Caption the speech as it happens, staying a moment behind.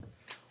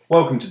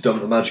Welcome to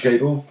Dump the Magic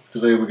 8 Ball.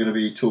 Today we're going to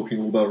be talking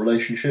all about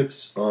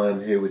relationships. I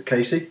am here with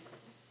Casey.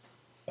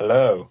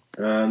 Hello.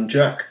 And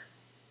Jack.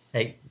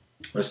 Hey.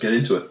 Let's get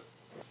into it.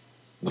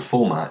 The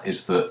format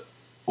is that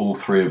all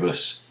three of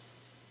us,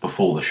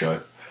 before the show,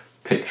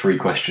 pick three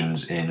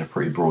questions in a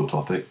pretty broad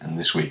topic, and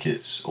this week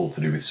it's all to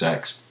do with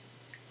sex.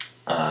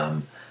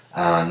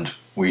 And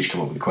we each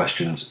come up with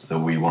questions that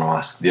we want to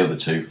ask the other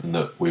two and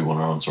that we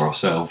want to answer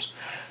ourselves.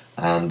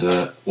 And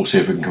we'll see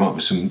if we can come up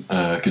with some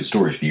good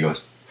stories for you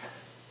guys.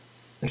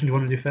 What do you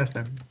want to do first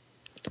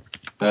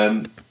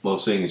then? Well,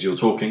 seeing as you're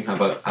talking, how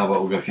about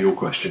we'll go for your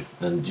question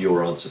and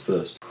your answer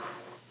first?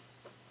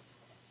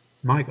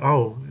 Mike?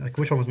 Oh, like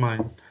which one was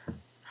mine?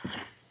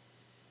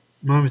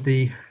 Mine was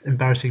the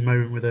embarrassing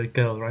moment with a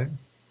girl, right?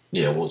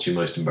 Yeah, what's your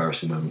most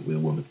embarrassing moment with a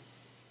woman?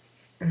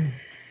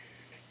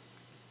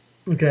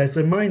 Okay,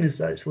 so mine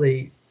is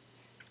actually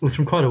was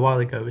from quite a while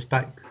ago. It was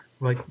back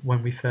like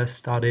when we first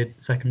started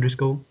secondary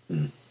school,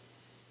 and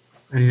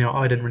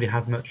I didn't really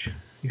have much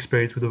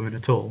experience with women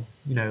at all.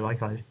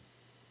 Like I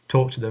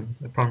talked to them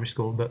at primary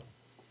school, but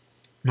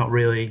not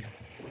really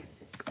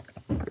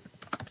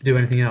do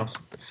anything else.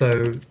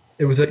 So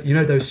it was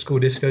those school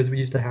discos we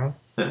used to have,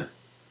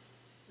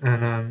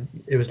 and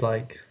it was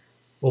like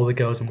all the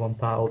girls in one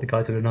part, all the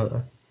guys in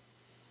another,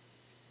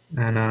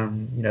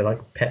 and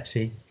like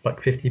Pepsi,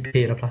 like 50p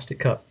in a plastic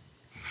cup.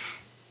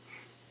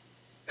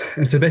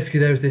 And so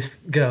basically there was this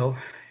girl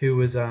who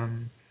was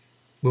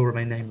will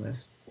remain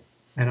nameless,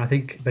 and I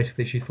think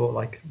basically she thought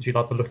like she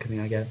liked the look of me,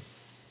 I guess,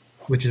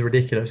 which is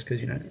ridiculous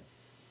because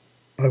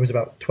I was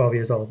about 12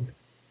 years old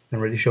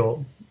and really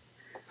short,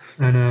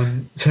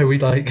 and so we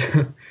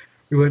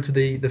we went to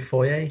the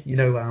foyer,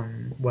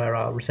 where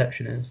our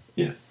reception is.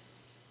 Yeah.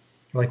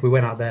 Like we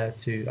went out there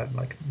to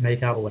like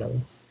make out or whatever,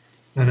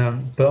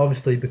 and but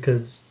obviously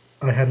because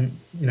I hadn't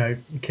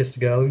kissed a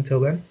girl until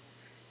then,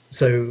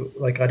 so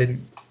like I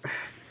didn't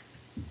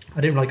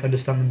like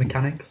understand the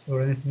mechanics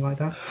or anything like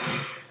that.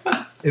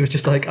 It was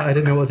just like I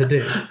didn't know what to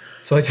do,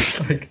 so I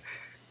just I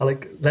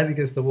leant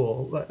against the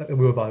wall. We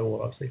were by a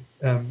wall, obviously,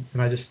 and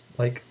I just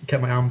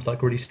kept my arms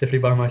really stiffly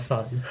by my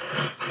side,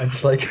 and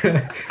just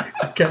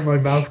kept my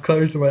mouth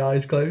closed and my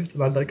eyes closed,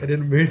 and I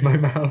didn't move my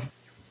mouth,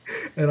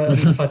 and I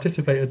didn't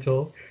participate at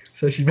all.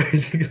 So she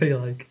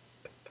basically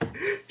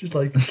just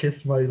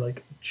kissed my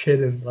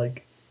chin and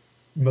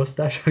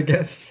mustache, I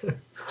guess.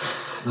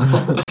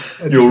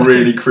 Your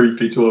really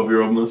creepy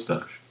 12-year-old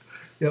mustache.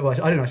 Yeah, well,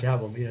 I didn't actually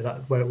have one.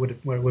 That where it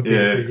would be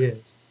in 3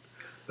 years.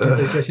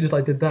 So she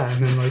just did that,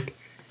 and then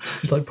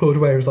just pulled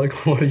away and was like,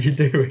 "What are you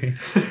doing?"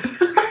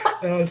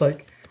 And I was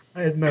like,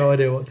 I had no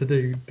idea what to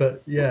do.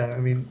 But yeah, I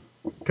mean,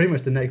 pretty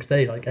much the next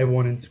day,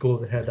 everyone in school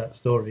had heard that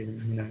story,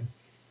 and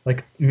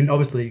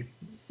obviously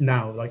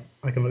now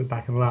I can look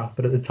back and laugh,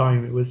 but at the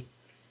time it was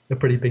a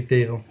pretty big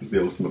deal. It was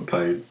the ultimate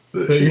pain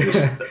that she just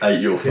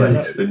ate your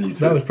face, and you.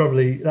 That was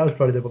probably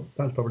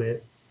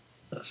it.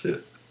 That's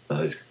it.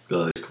 That is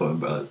quite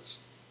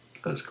embarrassing.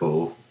 That's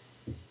cool.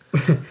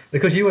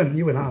 Because you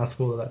weren't out of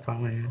school at that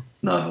time, were you?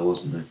 No, I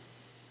wasn't. No.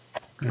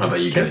 How about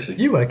you, Casey?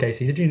 You were,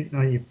 Casey. Did you?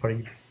 No, you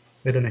probably.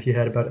 I don't know if you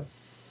heard about it.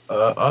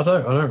 I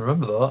don't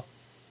remember that.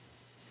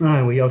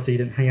 No, well, obviously you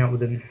didn't hang out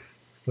within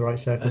the right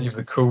circle. Any of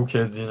the cool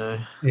kids,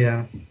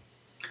 Yeah.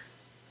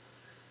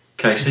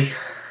 Casey,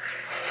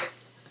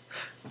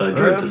 I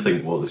dread to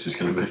think what this is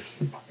going to be.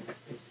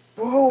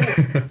 Well,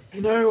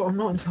 I'm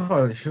not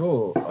entirely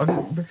sure.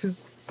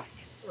 Because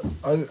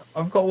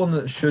I've got one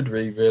that should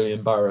be really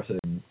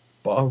embarrassing,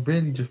 but I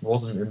really just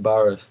wasn't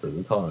embarrassed at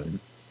the time.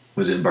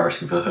 Was it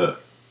embarrassing for her?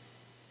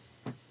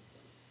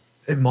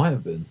 It might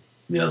have been.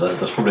 Yeah,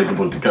 that's probably a good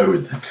one to go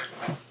with then.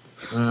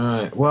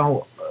 Alright,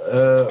 well,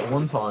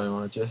 one time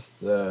I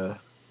just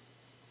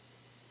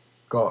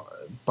got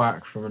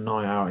back from a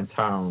night out in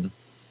town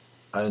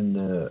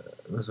and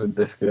was with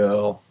this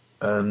girl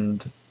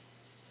and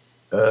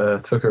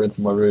took her into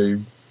my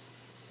room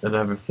and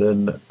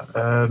everything.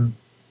 And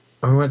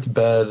we went to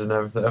bed and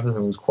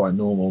everything was quite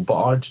normal,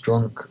 but I'd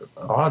drunk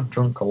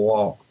a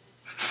lot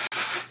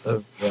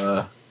of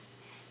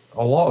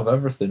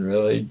everything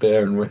really,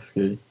 beer and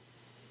whiskey.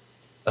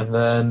 And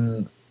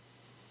then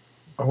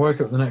I woke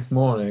up the next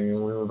morning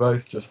and we were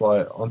both just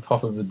on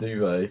top of the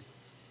duvet,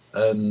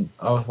 and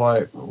I was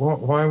like,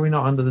 why are we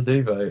not under the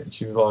duvet? And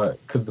she was like,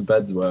 because the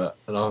bed's wet.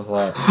 And I was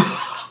like,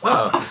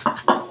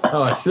 oh,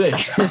 I see.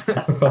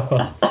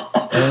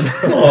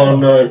 Oh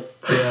no.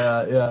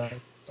 Yeah,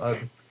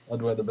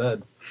 I'd wear the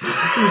bed. See,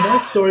 my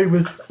story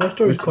was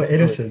quite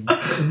innocent,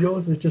 and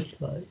yours was just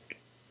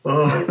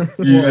oh,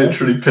 you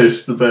literally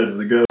pissed the bed of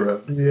the girl around.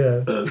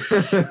 Yeah.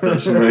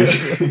 That's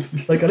amazing.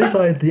 At least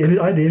I had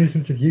the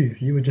innocence of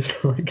youth. You were just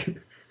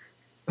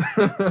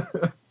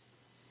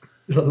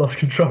just lost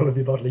control of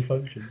your bodily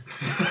functions.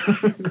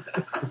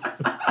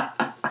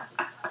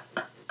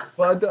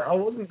 But I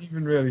wasn't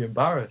even really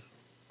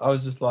embarrassed. I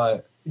was just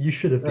like, you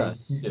should have been.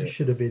 You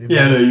should have been.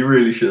 Yeah, no, you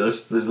really should.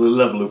 There's a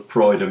level of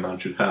pride a man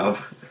should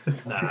have.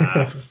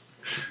 Nah.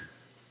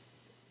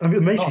 I'm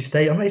amazed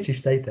you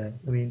stayed there.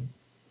 I mean,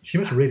 she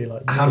must have really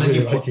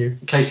liked you.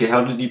 Casey,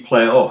 how did you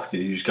play it off? Did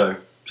you just go,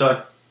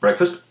 so,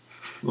 breakfast?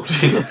 Or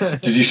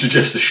did you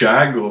suggest a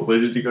shag, or where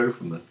did you go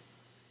from there?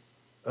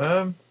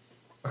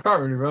 I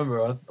can't really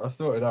remember. I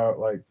sorted out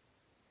like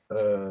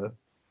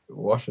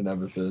washing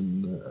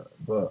everything,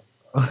 but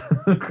I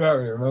can't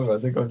really remember. I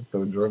think I'm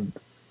still drunk.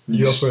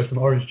 You offer her some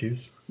orange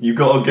juice. You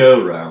got a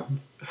girl round.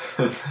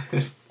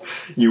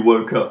 You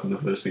woke up and the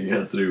first thing you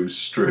had to do was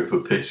strip a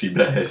pissy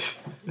bed.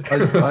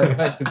 I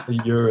effectively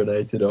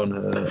urinated on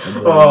her and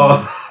then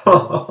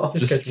Oh,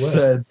 just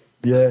said,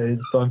 "Yeah,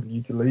 it's time for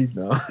you to leave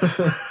now."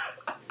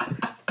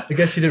 I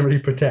guess she didn't really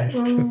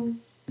protest.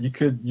 You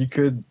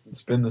could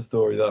spin the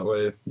story that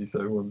way if you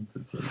so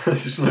wanted to.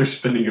 there's no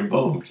spinning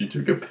involved. You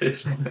took a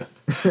piss on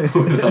it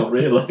without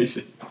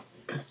realising.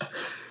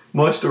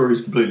 My story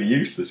is completely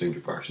useless in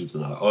comparison to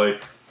that.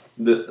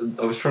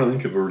 I was trying to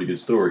think of a really good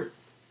story,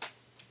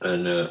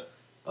 and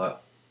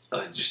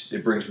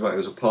it brings me back. It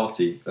was a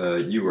party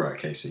you were at,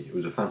 Casey. It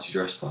was a fancy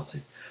dress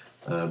party.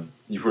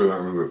 You probably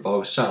won't remember it, but I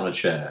was sat on a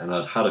chair and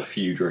I'd had a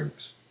few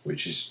drinks,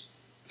 which is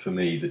for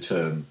me the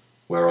term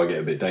where I get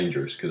a bit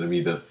dangerous because I'm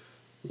either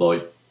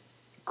like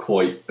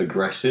quite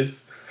aggressive,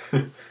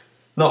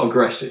 not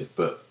aggressive,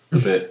 but a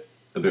bit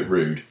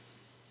rude,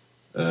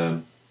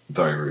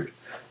 very rude,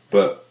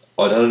 but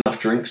I'd had enough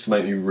drinks to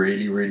make me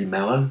really, really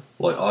mellow.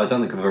 Like, I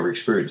don't think I've ever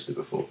experienced it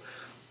before.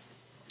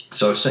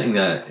 So I was sitting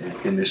there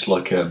in this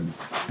like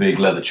big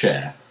leather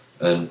chair,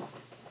 and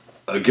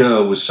a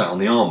girl was sat on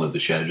the arm of the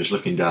chair, just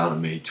looking down at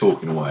me,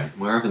 talking away.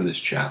 We're having this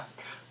chat,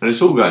 and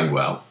it's all going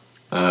well.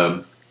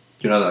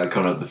 You know that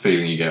kind of the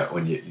feeling you get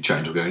when you're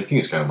chatting to a girl, and you think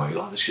it's going well.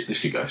 You're like, this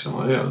could go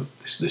somewhere. Yeah,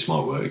 this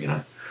might work, you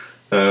know.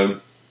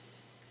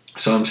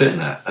 So I'm sitting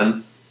there,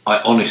 and I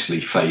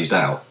honestly phased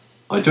out.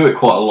 I do it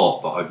quite a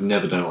lot, but I've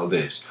never done it like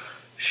this.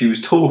 She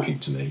was talking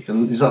to me,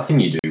 and there's that thing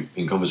you do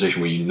in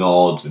conversation where you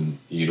nod and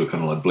you look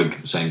kind of like blink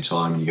at the same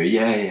time, and you go,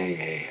 yeah,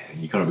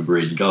 and you kind of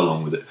agree, and you go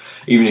along with it,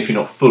 even if you're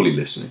not fully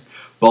listening.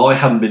 But I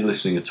hadn't been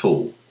listening at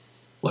all,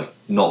 like,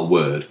 not a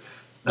word.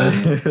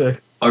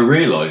 And I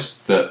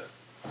realised that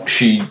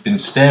she'd been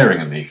staring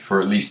at me for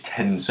at least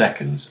 10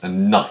 seconds,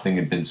 and nothing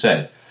had been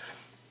said.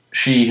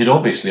 She had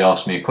obviously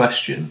asked me a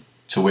question,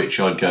 to which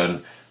I'd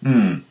gone,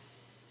 and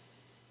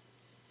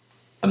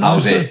that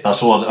was it.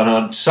 That's all. And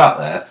I'd sat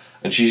there,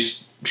 and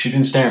she'd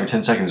been staring for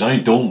 10 seconds. It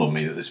only dawned on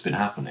me that this had been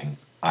happening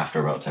after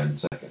about 10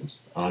 seconds.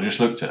 And I just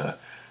looked at her,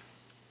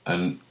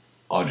 and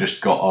I just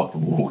got up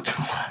and walked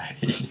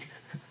away.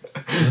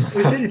 There's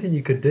anything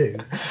you could do.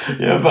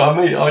 Yeah, but I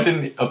mean, I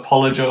didn't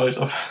apologise.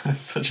 I'm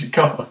such a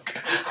cock.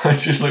 I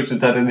just looked her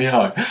dead in the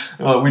eye.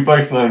 Like, we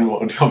both known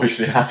what had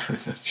obviously happened.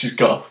 She's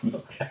got up and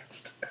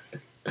left.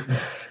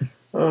 It's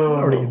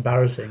already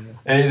embarrassing.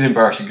 It is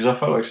embarrassing because I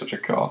felt like such a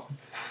cock.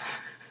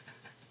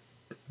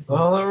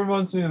 Oh, that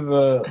reminds me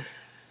of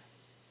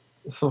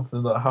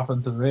something that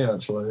happened to me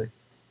actually,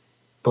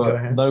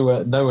 but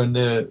nowhere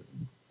near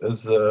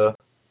as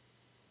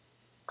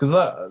because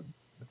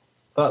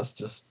that's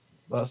just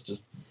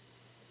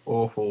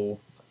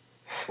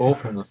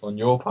awfulness on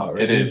your part.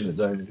 Really, It is. isn't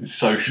it, Jamie? It's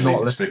socially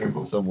Not listening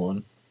despicable. to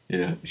someone.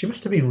 Yeah. She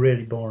must have been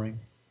really boring.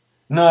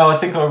 No, I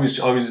think I was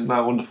in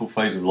that wonderful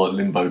phase of like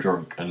limbo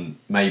drunk, and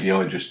maybe I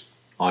was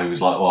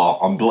like, well,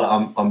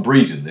 I'm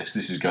breezing this.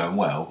 This is going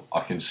well.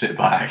 I can sit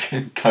back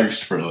and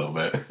coast for a little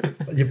bit.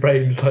 Your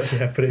brain's like,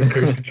 yeah, put it in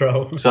cruise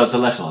control. So that's a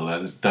lesson I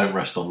learned: is don't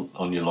rest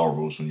on your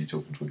laurels when you're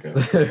talking to a girl.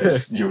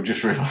 You'll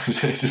just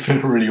realise it's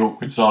been a really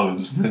awkward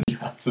silence, and then you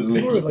have to It's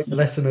leave. more of like the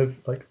lesson of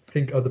like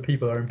think other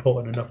people are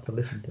important enough to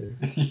listen to.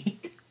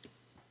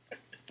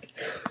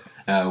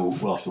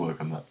 We'll have to work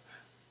on that.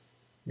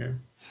 Yeah.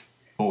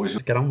 What was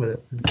Just get on with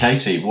it.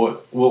 Casey?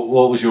 What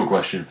was your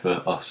question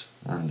for us?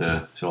 And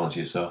to answer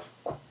yourself.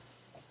 I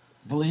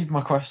believe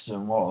my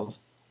question was,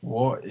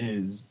 what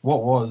is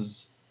your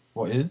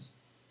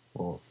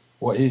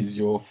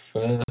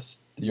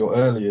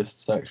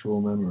earliest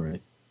sexual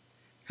memory?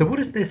 So what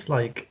does this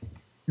like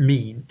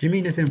mean? Do you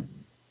mean as in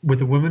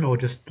with a woman or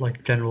just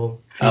like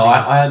general Oh,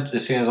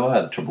 feeling? I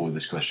had trouble with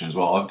this question as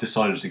well. I've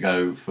decided to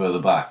go further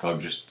back. I've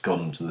just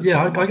gone to the Yeah,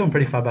 time I've gone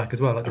pretty far back as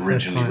well. Like the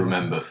first originally time.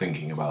 remember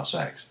thinking about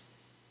sex.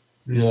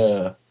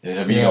 Yeah,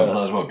 Have you gone for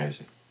that as well,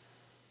 Casey?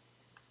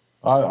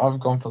 I've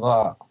gone for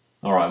that.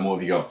 All right, and what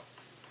have you got?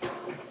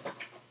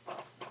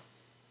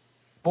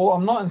 But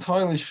I'm not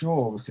entirely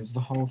sure because the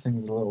whole thing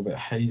is a little bit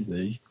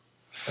hazy.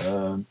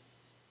 It'll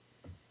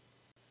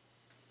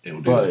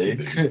do But that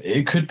to you.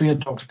 it could be a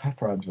Dr.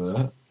 Pepper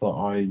advert that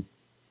I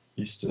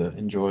used to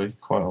enjoy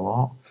quite a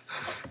lot.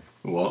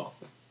 What?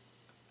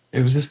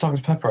 It was this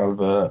Dr. Pepper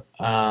advert,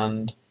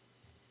 and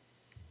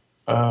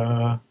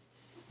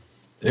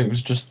it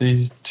was just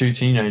these two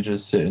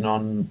teenagers sitting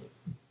on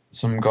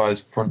some guy's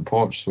front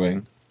porch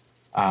swing,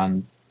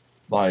 and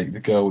like the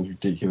girl was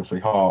ridiculously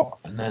hot,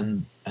 and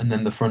then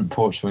the front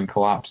porch swing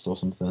collapsed or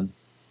something,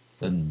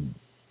 and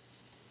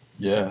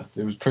yeah,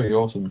 it was pretty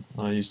awesome.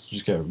 I used to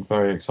just get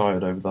very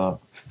excited over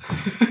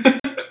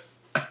that.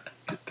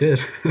 Good.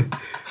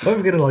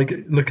 I'm gonna like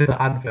look at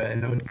the advert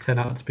and it would turn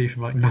out to be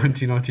from like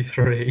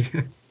 1993.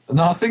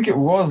 No, I think it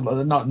was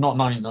not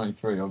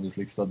 1993,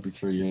 obviously, because I'd be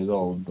 3 years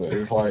old. But it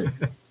was like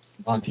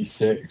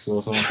 96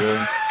 or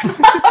something.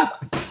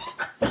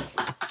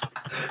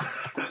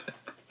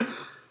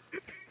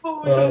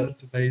 Oh my god.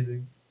 That's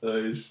amazing. That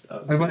is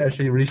I might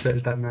actually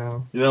research that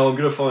now. You know, I'm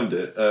going to find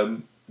it.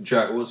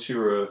 Jack, what's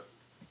your...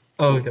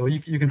 Oh, okay. Well,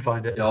 you can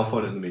find it. Yeah, I'll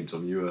find it in the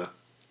meantime. You...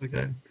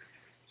 Okay.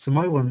 So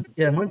my one,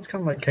 mine's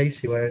kind of like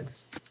Casey, where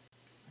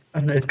I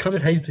don't know, it's kind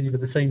of hazy, but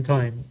at the same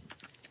time,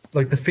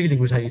 like the feeling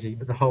was hazy,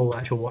 but the whole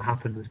actual what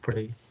happened was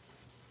pretty,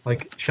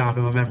 like, sharp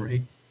in my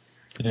memory.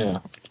 Yeah.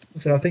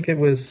 So I think it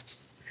was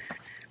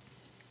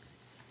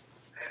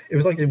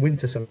like in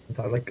winter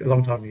sometime, like a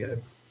long time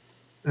ago,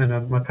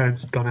 and my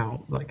parents had gone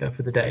out like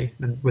for the day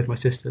and with my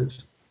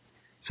sisters,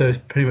 so it's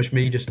pretty much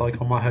me just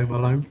like on my home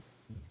alone,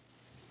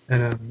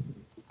 and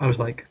I was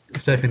like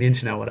surfing the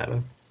internet or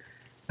whatever,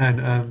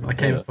 and I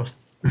came across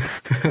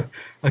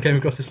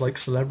this like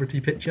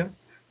celebrity picture,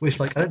 which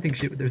like I don't think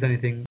there was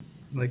anything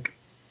like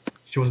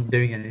she wasn't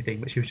doing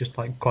anything, but she was just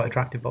like quite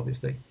attractive,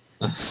 obviously,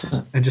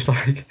 and just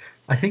like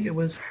I think it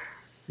was.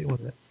 Who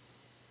was it?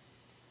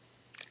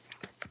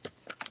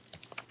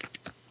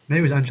 Maybe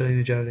it was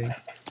Angelina Jolie. I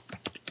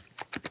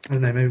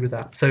don't know, maybe it was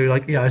that. So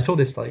like I saw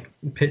this like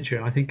picture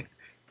and I think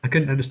I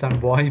couldn't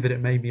understand why, but it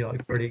made me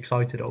like really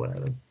excited or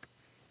whatever.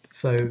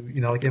 So,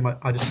 like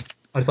I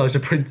decided to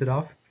print it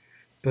off.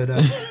 But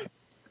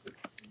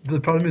the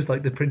problem is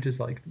like the printers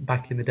like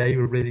back in the day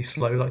were really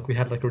slow, like we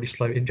had like a really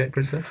slow inkjet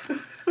printer.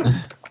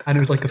 And it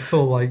was like a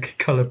full like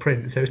colour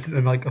print, so it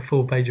was like a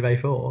full page of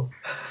A4,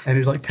 and it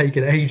was like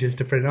taking ages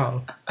to print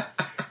off.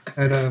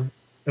 And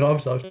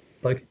obviously I was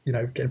like,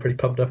 getting pretty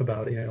pumped up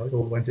about it, like,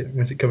 oh, when's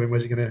it coming?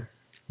 When's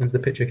the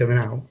picture coming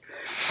out?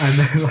 And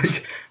then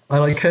like I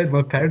like heard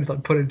my parents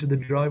like put it into the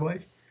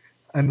driveway,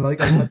 and like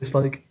I had this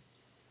like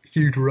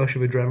huge rush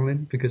of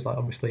adrenaline because like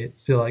obviously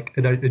it's still like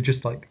it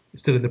just like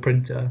still in the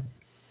printer,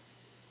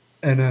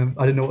 and I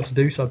didn't know what to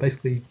do, so I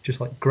basically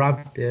just like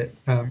grabbed it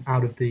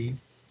out of the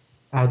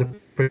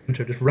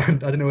printer, just ran.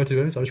 I didn't know where to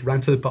go, so I just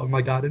ran to the bottom of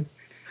my garden,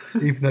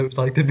 even though it was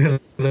like the middle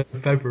of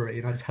February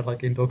and I just had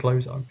like indoor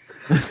clothes on.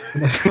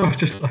 And that's when I was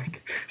just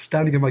like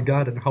standing in my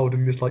garden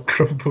holding this like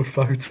crumpled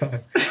photo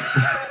of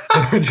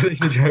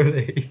Angelina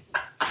Jolie.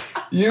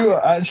 You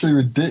are actually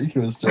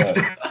ridiculous, Jack.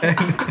 And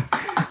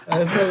I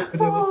had no idea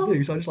what to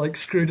do, so I just like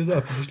screwed it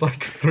up and just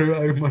like threw it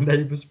over my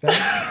neighbour's fence.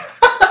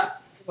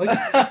 Like,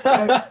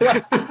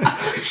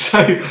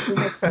 So...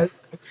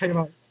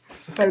 my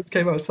parents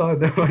came outside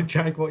and they were like,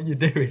 Jack, what are you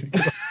doing?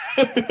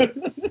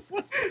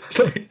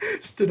 Like,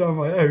 stood on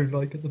my own,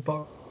 like at the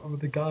bottom of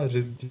the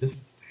garden, just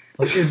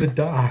like in the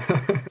dark.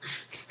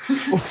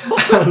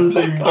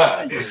 Hunting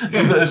back.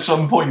 Is that at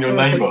some point your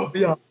neighbour,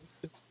 Yeah.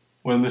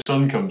 when the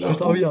sun comes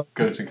up, Oh, yeah. will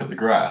go to cut the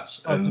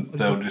grass, and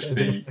they'll just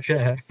be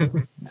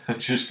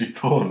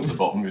porn at the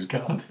bottom of his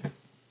garden?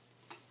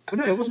 But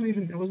no, it wasn't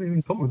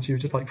even porn. She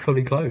was just like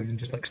fully clothed and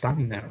just like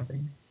standing there, I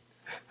think.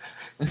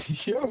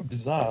 You're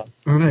bizarre.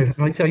 I don't know.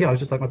 Like, so yeah, I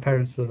was just like, my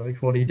parents were like,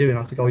 "What are you doing?"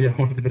 I was like, "Oh yeah, I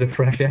wanted a bit of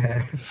fresh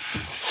air."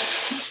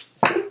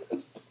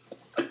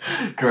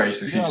 Great,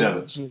 so she's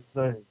jealous. Literally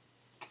insane.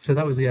 So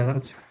that was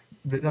that's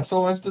That's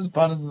almost as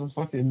bad as the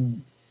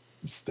fucking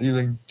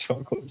stealing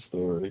chocolate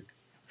story.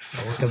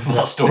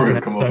 That story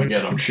will come up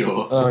again, I'm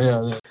sure. Oh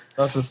yeah.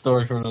 That's a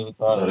story for another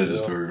time. That is a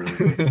story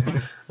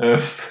for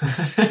another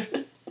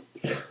time.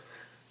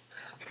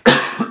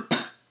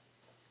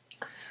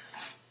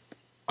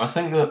 I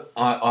think that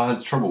I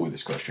had trouble with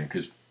this question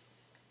because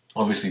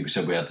obviously we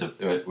said we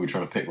were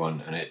trying to pick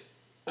one, and it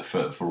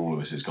for all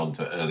of us it's gone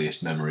to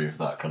earliest memory of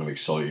that kind of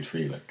excited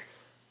feeling,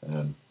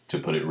 to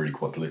put it really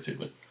quite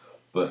politically.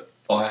 But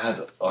I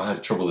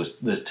had trouble.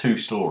 There's two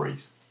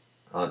stories.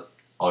 I'd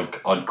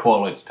quite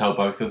like to tell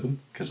both of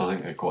them because I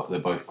think they're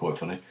both quite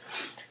funny.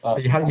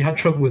 You had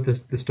trouble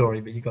with the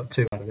story, but you got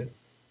two out of it.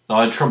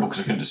 I had trouble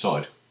because I couldn't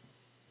decide.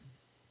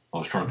 I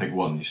was trying to pick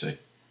one, you see.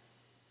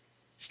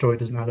 Story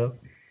doesn't add up.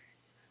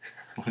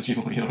 What do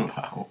you want me on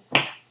about?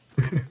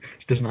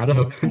 It doesn't add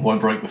up. Why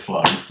break the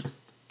flow?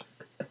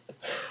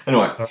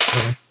 Anyway,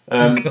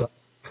 no,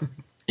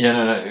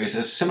 it's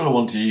a similar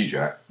one to you,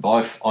 Jack.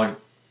 But I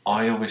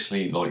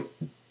obviously like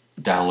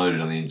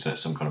downloaded on the internet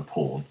some kind of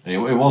porn, and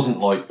it wasn't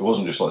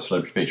just like a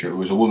celebrity picture. It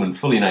was a woman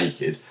fully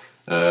naked.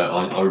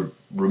 I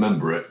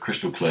remember it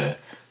crystal clear,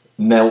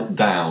 knelt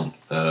down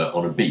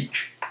on a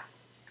beach.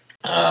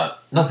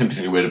 Nothing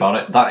particularly weird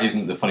about it. That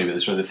isn't the funny bit of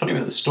the story. The funny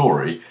bit of the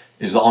story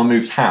is that I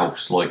moved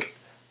house like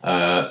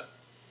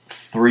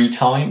 3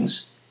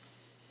 times,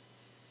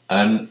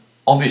 and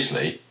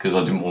obviously because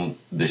I didn't want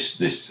this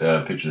picture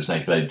of this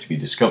naked lady to be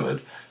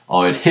discovered,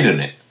 I had hidden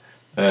it.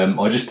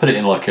 I just put it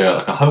in like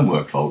a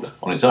homework folder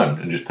on its own,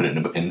 and just put it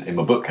in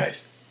my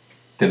bookcase.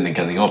 Didn't think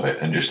anything of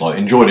it, and just like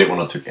enjoyed it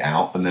when I took it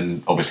out, and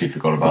then obviously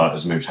forgot about it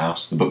as I moved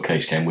house. The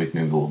bookcase came with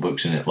me with all the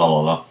books in it, la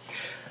la la.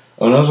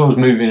 And as I was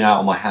moving out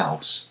of my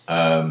house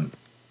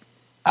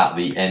at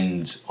the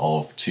end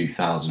of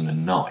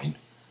 2009,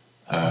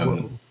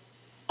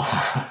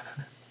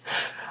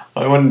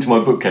 I went into my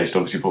bookcase to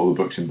obviously put all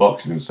the books in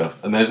boxes and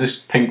stuff, and there's this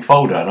pink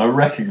folder, and I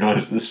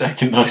recognised the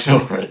second I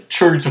saw it,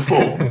 true to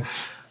form,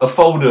 a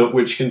folder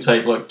which can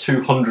take like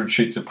 200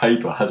 sheets of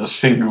paper has a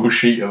single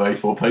sheet of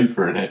A4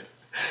 paper in it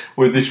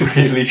with this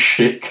really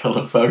shit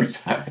colour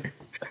photo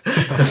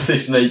of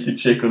this naked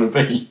chick on a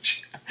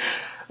beach.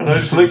 And I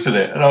just looked at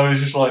it and I was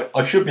just like,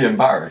 I should be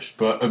embarrassed,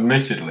 but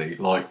admittedly,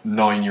 like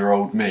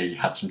 9-year-old me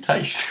had some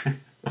taste.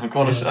 I've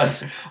got to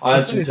say, I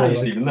had some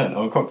taste even then.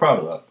 I'm quite proud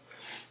of that.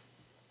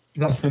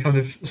 That's the kind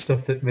of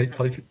stuff that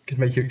could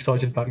make you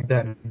excited back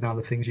then, and now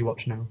the things you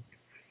watch now.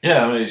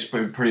 Yeah, I mean, it's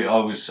pretty. I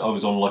was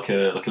on like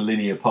a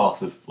linear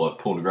path of like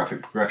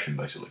pornographic progression,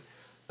 basically.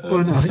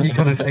 Well, no, I think you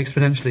kind of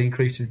exponentially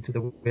increased into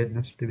the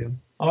weirdness, to be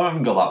honest. I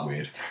haven't got that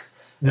weird.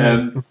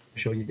 No, I'm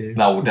sure you do.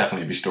 That will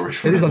definitely be stories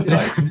for It is, another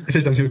day. it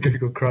is on your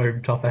Google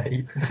Chrome top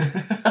 8.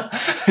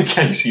 In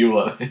case you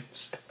like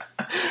this.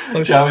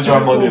 I was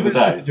around mine the other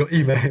day. Your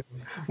emails.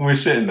 We're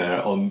sitting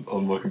there on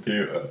my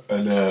computer,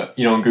 and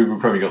on Google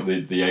Chrome you got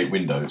the 8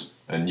 windows,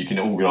 and you can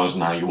organise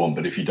them how you want.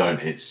 But if you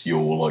don't, it's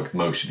your like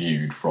most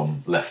viewed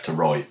from left to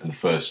right, and the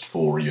first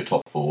 4 are your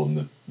top 4, and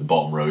the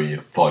bottom row are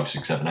your 5,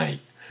 6, 7, 8.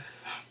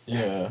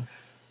 Yeah.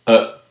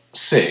 At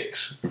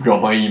 6, we've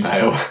got my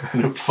email,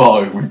 and at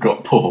 5, we've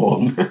got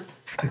porn.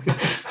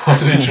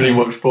 I literally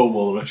watch porn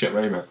more than I check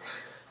my email.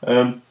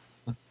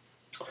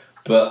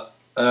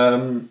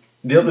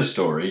 The other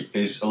story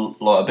is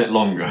a bit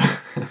longer.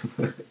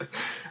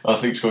 I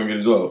think it's quite good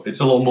as well. It's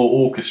a lot more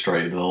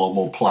orchestrated and a lot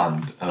more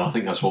planned, and I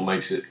think that's what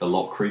makes it a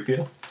lot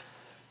creepier.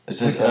 It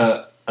says,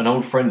 an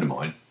old friend of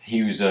mine,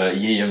 he was a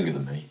year younger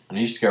than me, and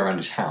I used to go around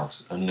his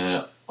house, and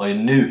I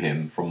knew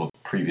him from a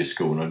previous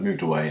school, and I'd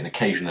moved away, and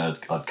occasionally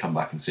I'd come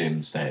back and see him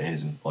and stay at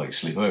his and like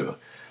sleep over.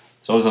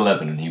 So I was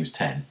 11 and he was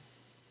 10.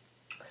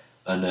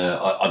 And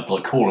I'd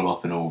like call him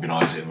up and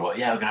organise it, and like,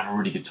 yeah, we're going to have a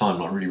really good time,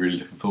 like really, really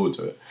looking forward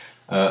to it.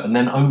 And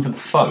then over the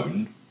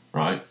phone,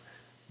 right,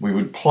 we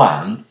would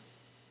plan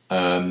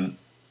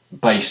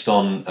based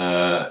on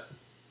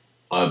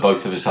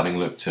both of us having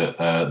looked at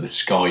the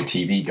Sky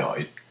TV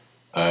guide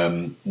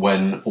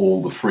when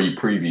all the free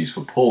previews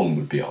for porn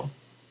would be on.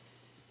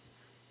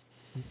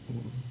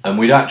 And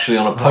we'd actually,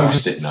 on a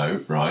post-it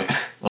note, right,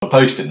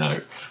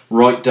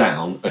 write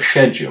down a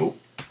schedule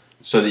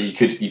so that you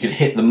could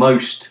hit the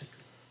most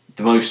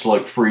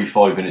like free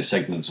 5-minute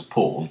segments of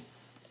porn,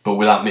 but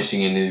without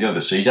missing any of the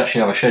others. So you'd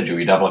actually have a schedule.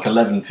 You'd have like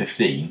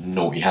 11:15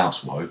 Naughty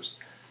Housewives,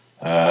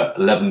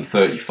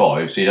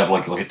 11:35. So you'd have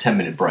like a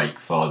 10-minute break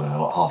for, I don't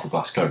know, like half a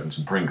glass of Coke and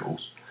some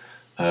Pringles,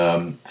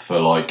 for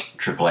like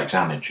XXX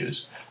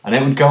amateurs, and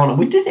it would go on. And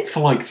we did it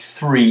for like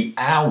 3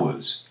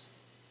 hours,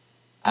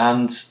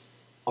 and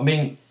I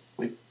mean,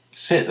 we'd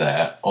sit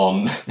there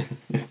on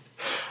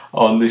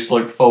on this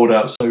like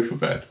fold-out sofa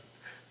bed.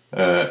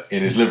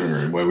 In his living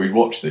room where we'd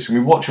watch this, and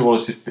we'd watch it while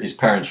his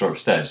parents were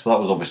upstairs, so that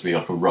was obviously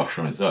like a rush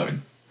on its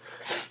own,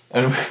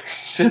 and we'd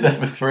sit there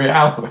for 3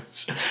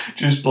 hours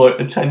just like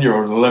a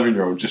 10-year-old and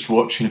 11-year-old just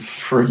watching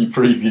free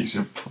previews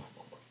of porn.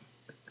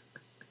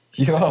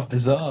 You are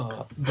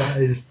bizarre. That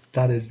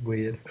is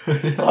weird. I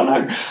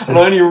know, and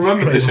I only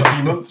remembered this a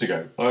few months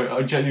ago.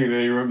 I genuinely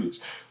only remember this,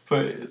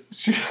 but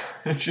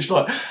it's just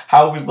like,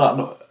 how was that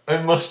not?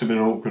 It must have been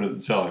awkward at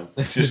the time.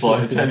 Just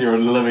like a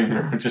 10-year-old and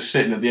 11-year-old just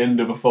sitting at the end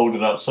of a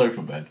folded-out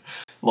sofa bed,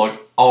 like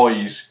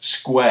eyes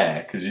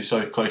square because you're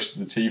so close to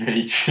the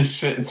TV, just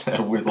sitting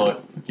there with like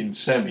fucking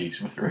semis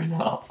for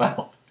 3.5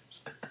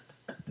 hours.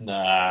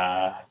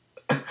 Nah.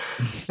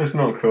 That's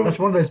not cool. That's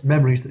one of those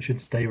memories that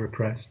should stay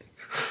repressed.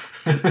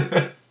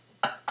 That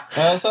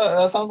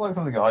sounds like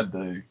something I'd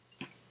do.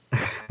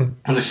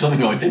 Well, it's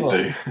something I did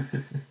do.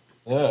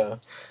 Yeah.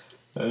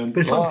 But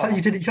it's like the fact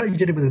you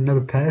did it with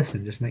another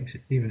person just makes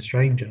it even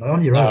stranger. Like,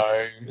 on your own.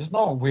 No, it's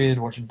not weird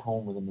watching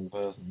porn with another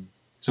person.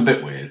 It's a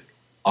bit weird.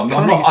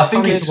 I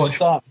think it's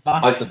start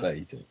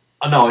masturbating.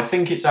 I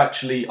think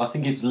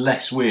it's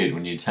less weird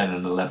when you're 10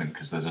 and 11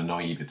 because there's a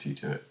naivety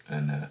to it,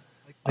 and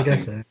I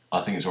guess so.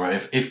 I think it's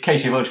alright. If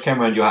Casey and I just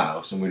came around your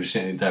house and we were just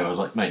sitting in the day, I was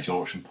like, mate, do you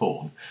want to watch some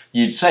porn?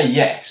 You'd say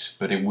yes,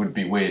 but it would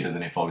be weirder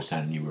than if I was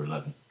 10 and you were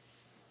 11.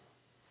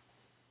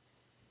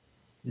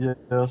 Yeah,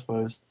 I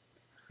suppose.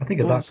 I think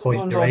at that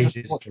point your age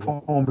is... watch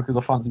porn because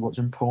I fancy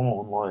watching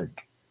porn.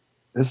 Like,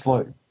 it's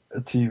like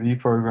a TV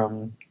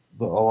program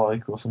that I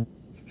like or something.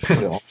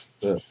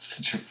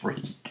 Such a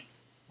freak.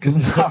 Because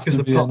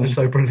the plot is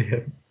so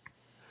brilliant.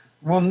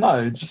 Well,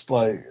 no, just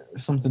like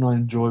something I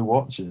enjoy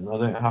watching. I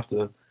don't have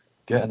to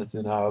get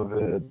anything out of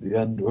it at the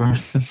end or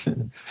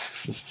anything.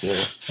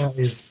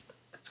 It's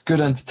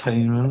good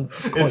entertainment.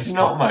 It's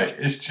not, mate.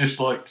 It's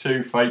just like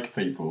 2 fake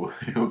people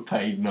who are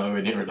paid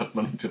nowhere near enough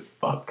money to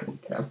fuck on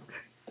camera.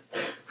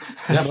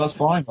 Yeah, but that's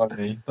fine by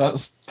me.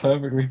 That's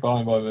perfectly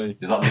fine by me.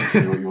 Is that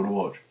literally what you want to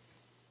watch?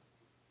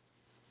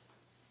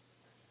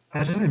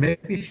 I don't know,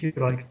 maybe if you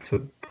like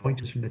took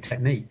pointers from the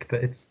technique,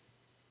 but it's...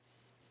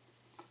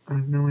 I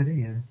have no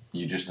idea.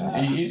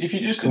 If you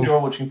just enjoy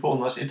watching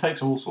porn, it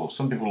takes all sorts.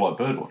 Some people like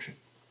bird watching.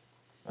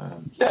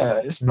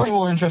 Yeah, it's way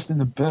more interesting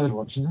than bird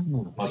watching, isn't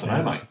it? I don't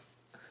know, mate.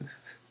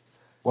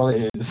 Well,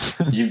 it is.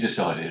 You've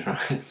decided,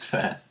 right? It's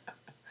fair.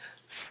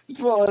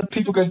 Well,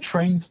 people go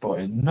train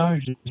spotting. No,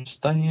 just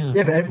stay in.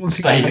 Yeah, but everyone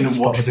stay in and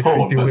watch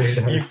porn.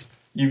 But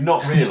You've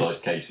not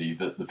realised, Casey,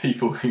 that the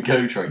people who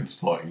go train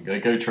spotting, they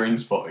go train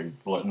spotting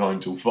for like 9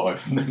 till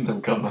 5, and then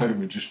they'll come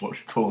home and just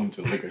watch porn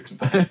until they go to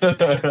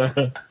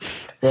bed.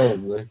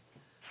 Probably.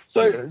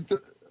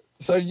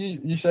 So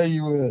you say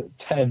you were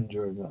 10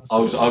 during that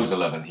I story? was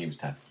 11, he was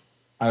 10.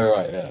 Oh,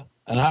 right, yeah.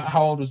 And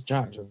how old was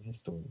Jack during his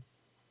story?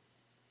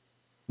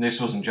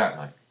 This wasn't Jack,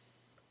 mate.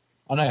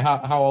 I know,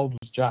 how old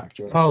was Jack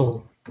during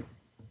Oh,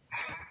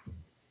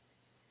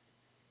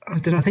 I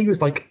don't know. I think it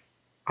was like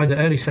either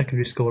early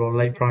secondary school or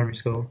late primary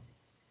school.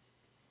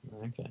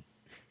 Okay.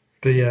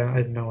 But yeah, I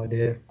had no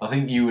idea. I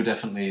think you were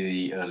definitely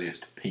the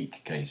earliest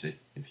peak, Casey,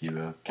 if you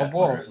were. I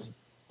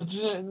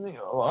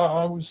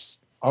was.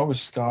 I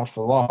was scarred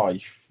for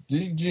life. Do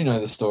you know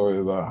the story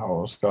about how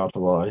I was scarred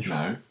for life?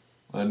 No,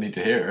 I need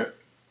to hear it.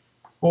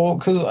 Well,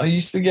 because I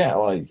used to get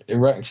like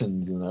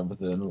erections and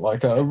everything,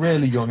 like at a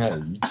really young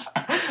age.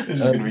 This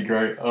is going to be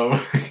great. Oh,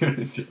 I'm going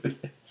to enjoy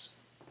this.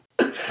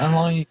 And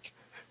like,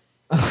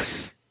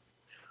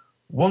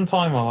 one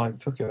time I like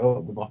took it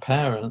up with my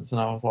parents,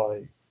 and I was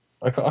like,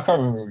 I can't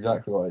remember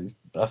exactly what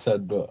I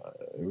said, but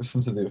it was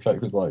something to the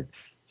effect of like,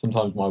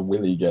 sometimes my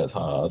willy gets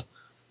hard.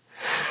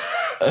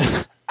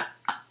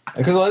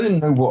 Because I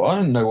didn't know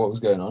what was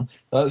going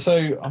on.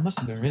 So I must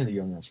have been really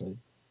young actually.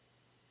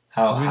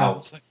 'Cause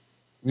How?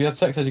 We had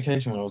sex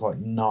education when I was like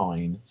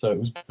 9, so it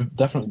was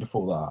definitely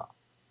before that.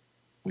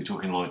 We're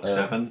talking like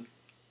 7?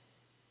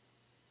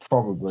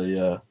 Probably,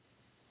 yeah.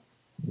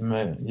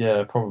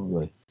 Yeah,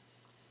 probably.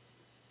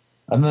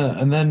 And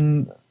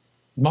then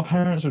my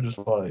parents were just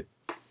like,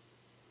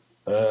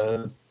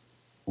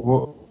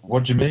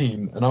 what do you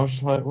mean? And I was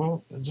just like,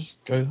 well, it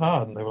just goes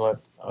hard. And they were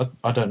like,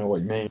 I don't know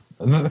what you mean.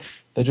 And then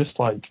they just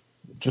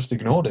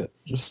ignored it,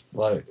 just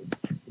like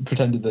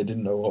pretended they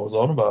didn't know what I was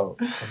on about.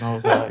 And I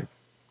was like,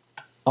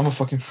 I'm a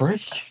fucking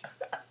freak.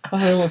 I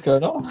don't know what's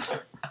going on.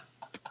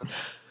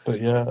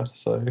 But yeah,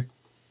 so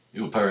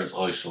Your parents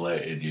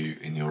isolated you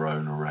in your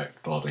own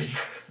erect body.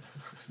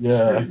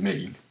 yeah, It's really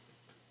mean.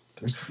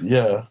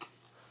 yeah,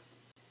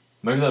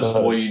 Maybe that's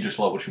So- why you just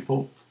like watching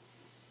porn.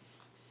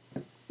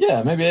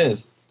 yeah. Maybe it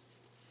is.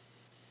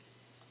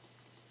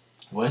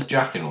 Where's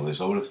Jack in all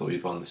this? I would have thought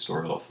you'd find this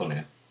story a lot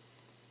funnier.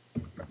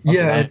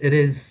 Yeah, dunno. it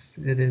is.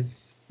 It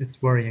is.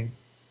 It's worrying.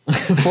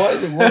 Why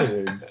is it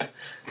worrying?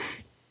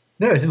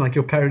 No, it's in like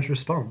your parents'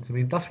 response. I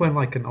mean, that's when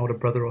like an older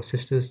brother or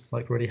sister's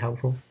like really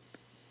helpful.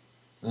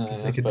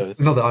 I suppose.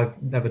 Not that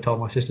I've never told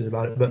my sisters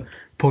about it, but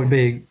point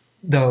being,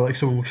 no, like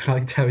someone would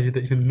like tell you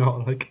that you're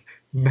not like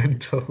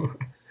mental,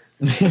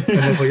 and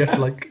therefore you have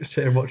to like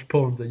sit and watch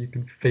porn so you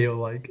can feel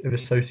like an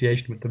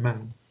association with the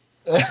man.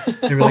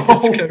 You're like,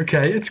 it's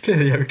okay, it's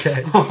clearly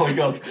okay. Oh my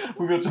god,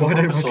 we've got some Why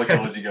proper don't my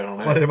psychology going on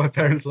Why here. don't my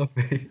parents love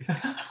me?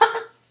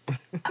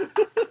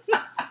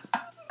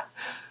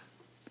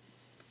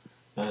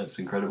 That's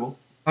incredible.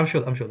 I'm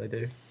sure they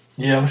do.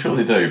 Yeah, I'm sure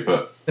they do,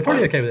 but They're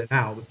probably okay with it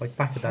now, but like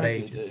back at that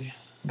age.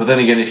 But then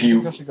again, if I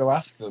think I you should go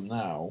ask them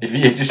now. if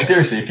you just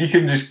seriously, if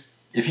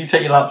you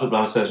take your laptop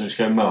downstairs and just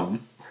go,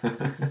 Mum,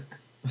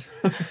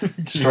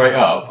 straight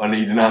up, I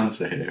need an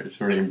answer here. It's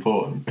really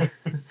important.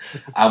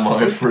 Am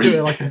I a Do freak?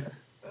 it like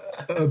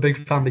a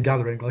big family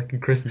gathering, like in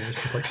Christmas,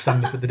 just like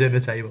stand up at the dinner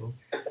table.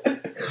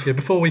 Just go,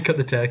 before we cut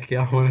the turkey,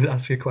 I want to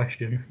ask you a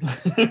question.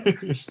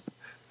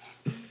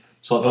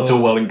 It's like that's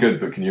all well and good,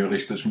 but can you at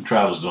least put some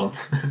trousers on?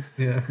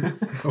 Yeah,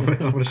 I want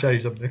to show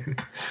you something.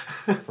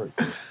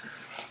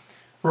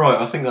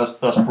 Right, I think that's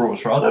brought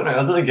us right. I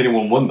don't think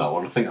anyone won that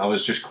one. I think that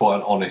was just quite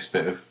an honest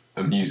bit of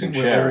amusing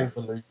We're sharing.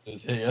 all the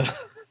losers here.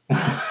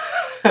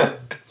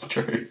 It's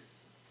true.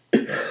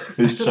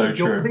 It's so I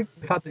true. think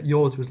the fact that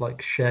yours was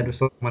like shared with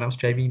someone else,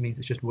 Jamie, means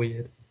it's just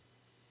weird.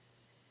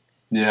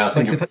 Yeah, I Like,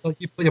 think. the fact, like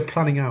you're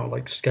planning out,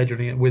 like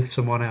scheduling it with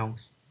someone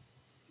else.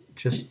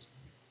 Just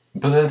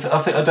But then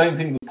I don't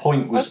think the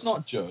point was. Let's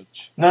not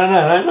judge.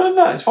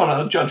 No. It's fine.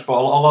 I'll judge, but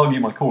I'll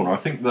argue my corner. I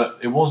think that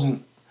it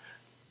wasn't.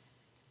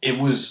 It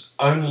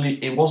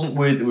wasn't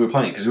weird that we were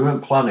planning it because we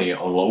weren't planning it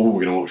on like, oh,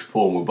 we're going to watch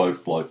porn. We'll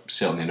both like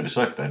sit on the end of a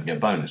sofa bed and get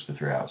bonus for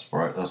 3 hours.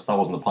 Right? That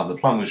wasn't the plan. The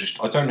plan was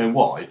just I don't know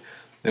why.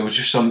 There was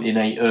just some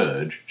innate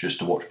urge just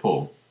to watch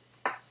porn.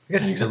 I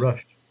guess it's a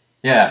rush.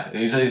 Yeah,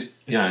 he's It's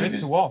good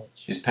to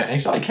watch. his pet.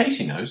 It's like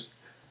Casey knows.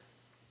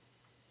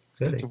 It's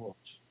good Really? to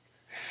watch.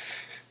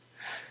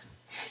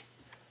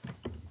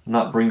 And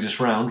that brings us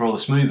round rather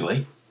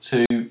smoothly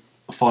to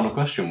the final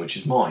question, which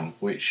is mine,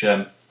 which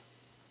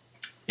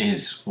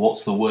is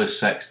what's the worst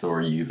sex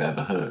story you've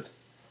ever heard?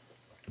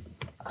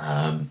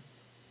 I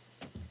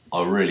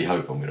really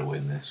hope I'm going to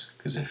win this,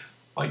 because if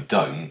I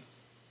don't,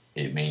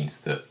 it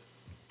means that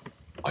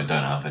I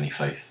don't have any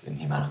faith in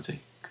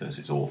humanity, because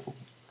it's awful.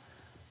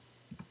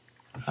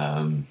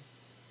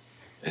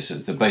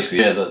 Basically,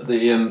 yeah,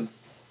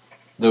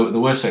 the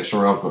worst sex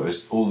story I've got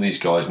is all these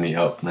guys meet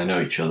up and they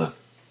know each other.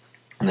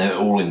 And they're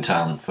all in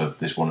town for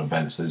this one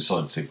event, so they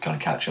decided to kind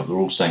of catch up. They're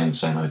all staying in the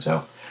same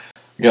hotel.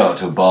 They go out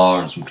to a bar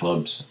and some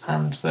clubs,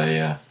 and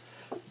they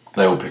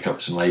all pick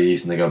up some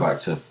ladies, and they go back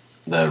to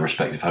their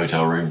respective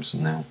hotel rooms,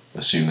 and they'll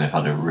assume they've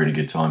had a really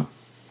good time.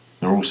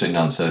 They're all sitting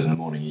downstairs in the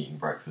morning eating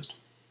breakfast.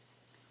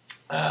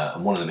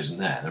 and one of them isn't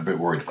there. They're a bit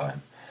worried about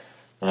him.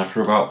 And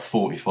after about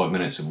 45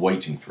 minutes of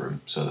waiting for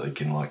him, so that they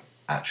can like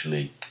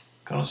actually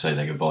kind of say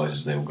their goodbyes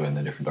as they all go in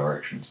their different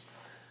directions,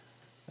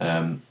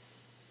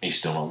 he's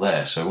still not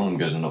there. So one of them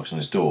goes and knocks on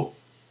his door,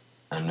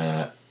 and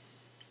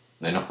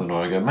they knock on the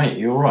door and I go, "Mate,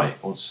 you all right?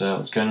 What's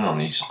going on?"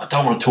 And he's like, "I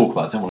don't want to talk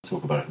about it. I don't want to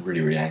talk about it." Really,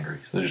 really angry.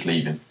 So they just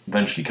leave him.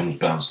 Eventually comes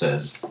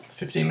downstairs.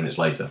 15 minutes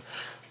later,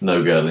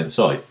 no girl in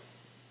sight.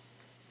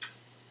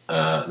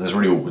 There's a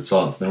really awkward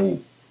silence. They're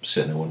all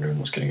sitting there wondering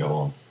what's going to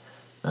go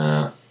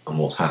on and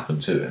what's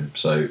happened to him.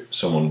 So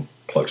someone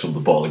plucks up the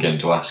bottle again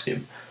to ask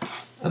him,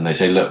 and they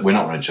say, "Look, we're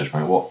not going to judge,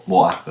 mate.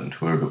 What happened?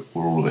 We're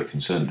all a bit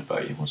concerned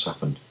about you. What's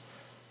happened?"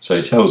 So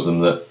he tells them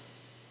that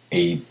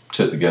he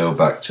took the girl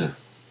back to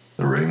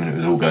the room and it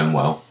was all going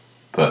well,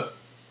 but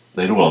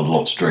they'd all had a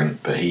lot to drink,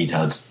 but he'd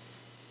had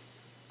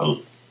a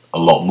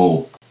lot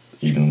more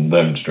even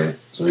them to drink,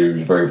 so he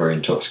was very, very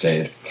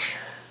intoxicated.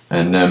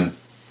 And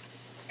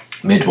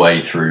midway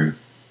through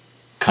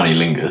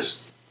Cunnilingus,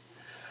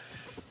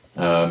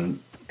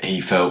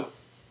 he felt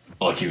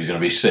like he was going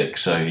to be sick,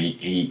 so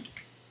he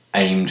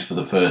aimed for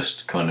the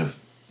first kind of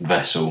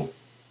vessel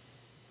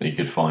that he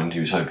could find. He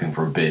was hoping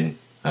for a bin,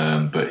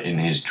 but in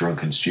his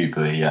drunken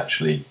stupor he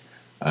actually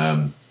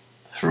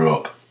threw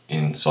up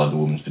inside the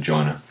woman's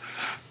vagina.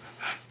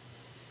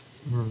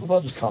 Well,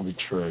 that just can't be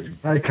true.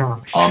 I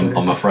can't.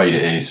 I'm afraid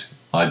it is.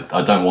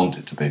 I don't want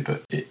it to be,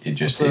 but it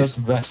just The is.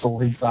 first vessel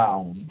he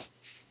found.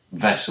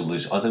 Vessel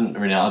is. I didn't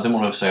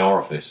want to say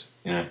orifice.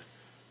 You know.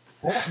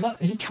 What? No,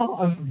 he can't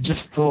have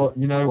just thought,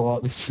 you know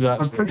what, this is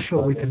actually... I'm pretty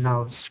sure we can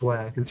now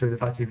swear, considering the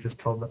fact you've just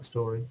told that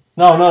story.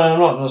 No, I'm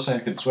not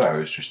saying I could swear. It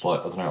was just like,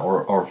 I don't know,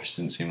 orifice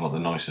didn't seem like the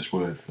nicest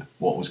word for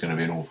what was going to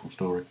be an awful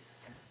story.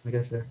 I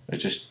guess so.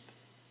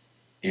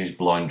 He was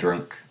blind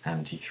drunk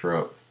and he threw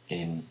up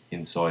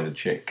inside a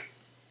chick.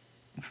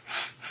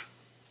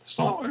 It's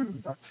not. No,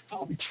 that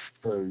can't be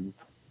true.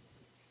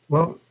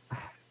 Well,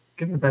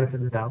 give him the benefit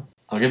of the doubt.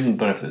 I'll give him the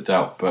benefit of the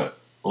doubt, but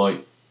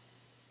like,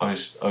 I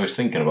was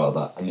thinking about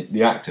that, and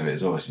the act of it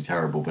is obviously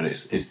terrible, but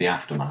it's the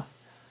aftermath,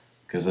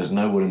 because there's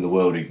no one in the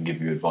world who can give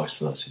you advice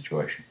for that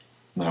situation.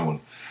 No one.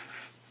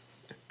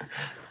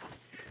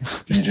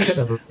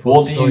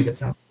 What do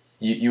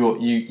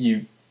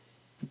you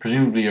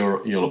presumably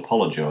you'll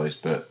apologise,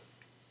 but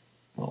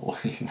well,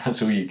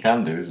 that's all you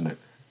can do, isn't it?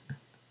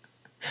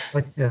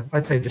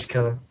 I'd say just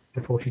kill her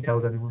before she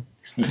tells anyone.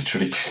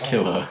 Literally, just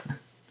kill her.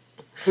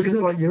 Because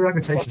like your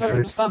reputation. I don't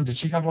understand. Did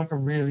she have like a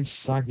really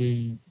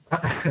saggy,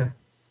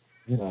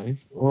 you know?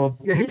 Or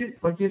yeah,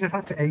 you'd have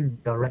had to aim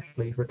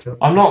directly for it to.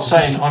 I'm not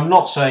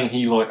saying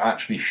he like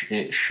actually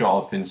it shot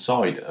up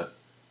inside her.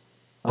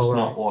 That's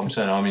not what I'm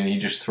saying. I mean, he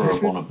just threw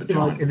up on a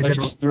vagina. he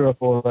just threw up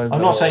all over.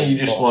 I'm not saying he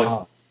just like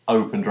heart.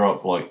 opened her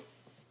up like.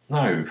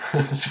 No,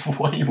 that's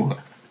way worse.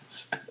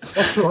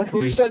 That's what I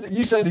thought.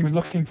 You said he was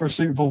looking for a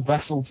suitable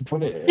vessel to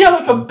put it in. Yeah,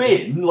 like a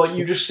bin. Like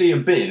you just see a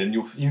bin and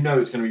you know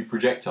it's going to be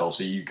projectile,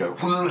 so you go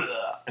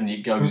and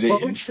it goes Well,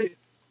 in. would you say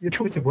your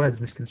choice of words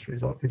is misconstrued?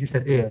 Because you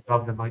said ear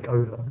rather than like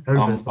over.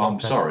 I'm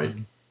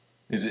sorry.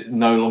 Is it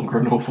no longer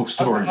an awful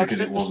story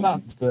because it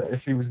wasn't? That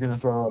if he was going to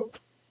throw up,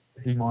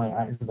 he might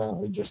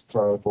accidentally just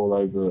throw up all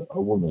over a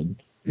woman.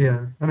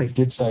 Yeah, that makes. He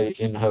did say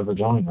in her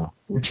vagina,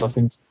 which I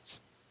think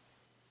is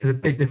There's a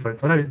big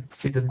difference. I know it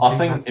doesn't. I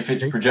think if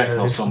it's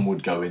projectile, some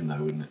would go in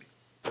though, wouldn't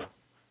it?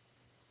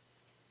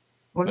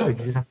 Well, no, you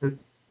just have to.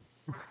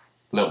 A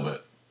little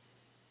bit.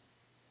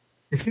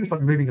 If he was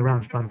like moving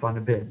around trying to find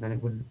a bin, then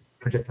it wouldn't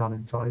projectile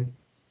inside.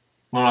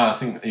 Well, no, I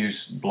think he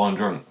was blind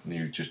drunk and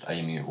he was just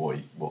aiming at what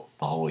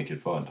the hole he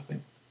could find. I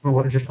think. Well,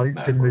 what, just like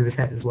didn't move his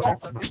head as well.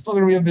 it's not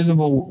going to be a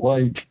visible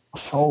like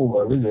hole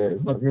though, is it?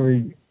 It's not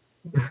going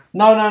to be.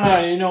 No.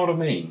 You know what I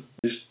mean.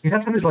 He'd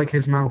have to have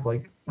his mouth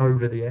like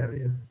over the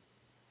area.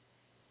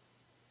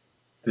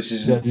 This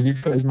is. Yeah, did he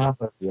put his mouth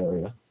over the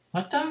area?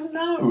 I don't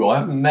know. I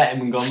haven't met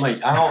him and gone,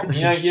 mate. How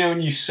you know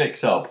when you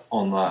sicked up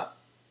on that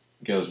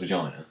girl's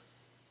vagina?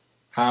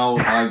 How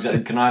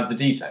exactly can I have the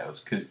details?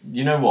 Because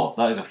you know what,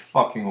 that is a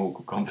fucking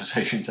awkward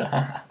conversation to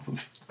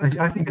have.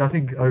 I think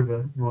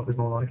over is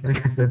more likely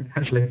than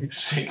actually.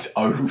 Sicked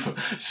over.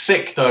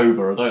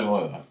 I don't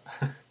like that.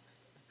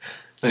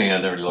 I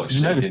don't really like Did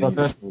you notice that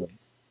personally?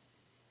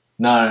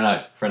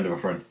 No. Friend of a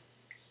friend.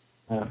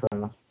 Yeah,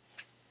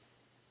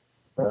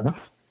 fair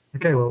enough.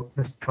 Okay, well,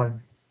 let's try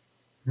and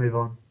move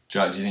on.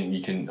 Jack, do you think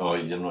you can? Oh,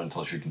 I'm not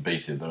entirely sure you can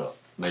beat it, but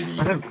maybe.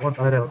 I don't want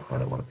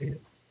to beat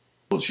it.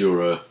 What's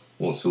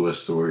the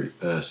worst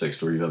sex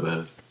story you've ever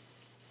heard?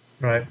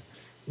 Right.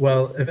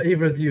 Well, have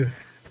either of you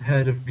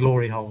heard of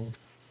glory holes?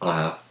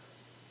 I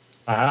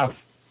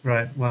have.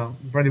 Right. Well,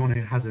 for anyone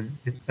who hasn't,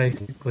 it's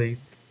basically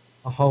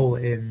a hole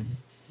in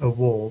a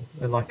wall,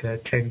 like a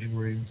changing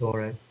rooms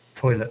or a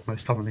toilet,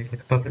 most commonly,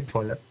 like a public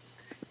toilet,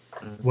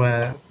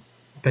 where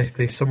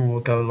basically someone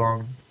will go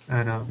along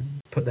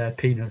and put their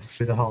penis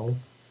through the hole,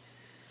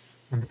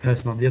 and the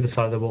person on the other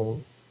side of the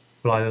wall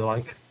will either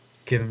like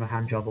give him a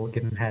hand job or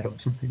give him head or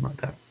something like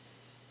that.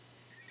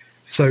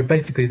 So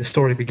basically, the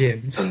story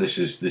begins. And this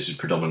is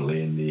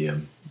predominantly in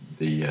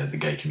the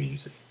gay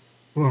community.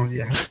 Well,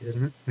 yeah,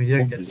 isn't it? I mean, you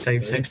don't get Obviously.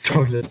 same-sex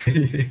toilets, do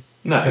you?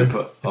 No,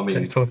 Because but I mean,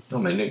 sex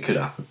toilet- it could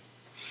happen.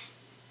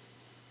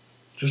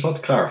 Just like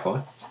to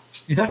clarify.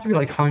 You'd have to be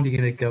like hiding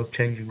in a girl's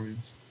changing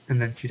rooms, and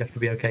then she'd have to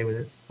be okay with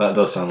it. That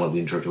does sound like the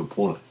intro to a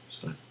porno.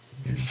 So.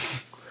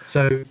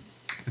 So,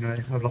 anyway,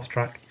 I've lost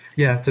track.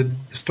 Yeah, so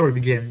the story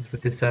begins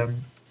with this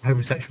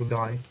homosexual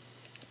guy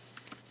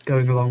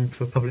going along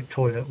to a public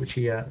toilet, which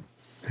he had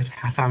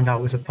found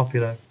out was a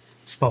popular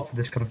spot for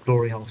this kind of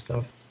glory hole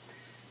stuff.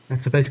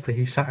 And so basically,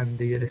 he sat in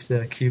this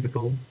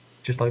cubicle,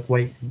 just like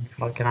waiting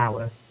for like an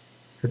hour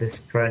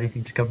for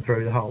anything to come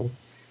through the hole.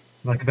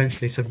 Like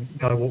eventually, some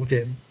guy walked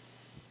in,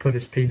 put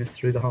his penis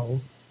through the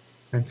hole,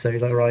 and so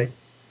he's like, right,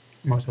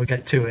 might as well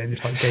get to it, and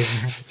just like gave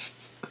him head.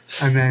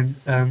 And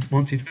then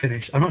once he'd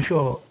finished, I'm not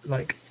sure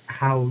like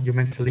how you're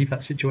meant to leave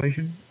that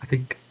situation.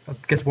 I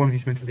guess one of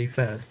you's meant to leave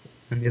first,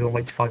 and the other one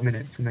waits 5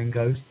 minutes and then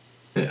goes.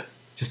 Yeah.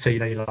 Just so you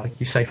know,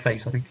 you save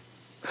face. I think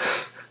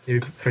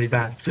it was pretty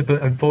bad. So,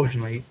 but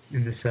unfortunately,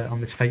 in this on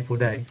this fateful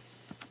day,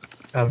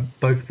 both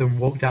of them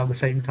walked out at the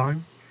same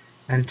time,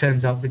 and it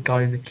turns out the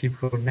guy in the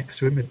cubicle next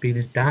to him had been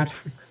his dad.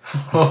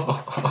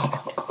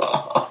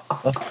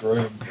 That's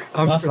grim.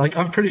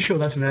 I'm pretty sure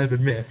that's an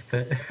urban myth,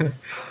 but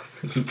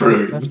It's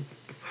brilliant.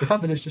 the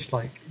fact that it's just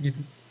like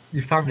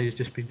your family has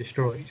just been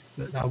destroyed.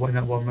 In that one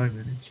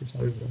moment, it's just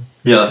over.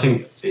 Yeah, I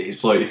think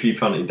it's like if you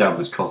found your dad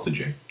was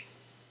cottaging,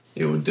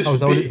 it would just Oh,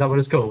 be. is that what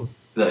it's called?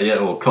 Yeah,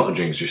 well,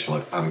 cottaging is just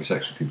like having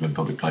sex with people in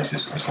public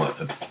places. It's like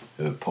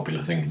a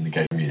popular thing in the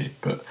gay community.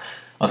 But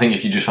I think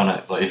if you just found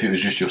out, like, if it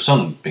was just your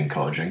son being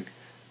cottaging,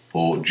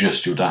 or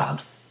just your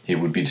dad, it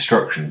would be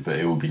destruction, but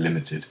it would be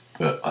limited.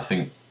 But I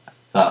think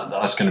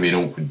that's going to be an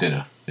awkward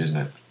dinner, isn't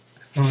it?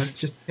 Oh, it's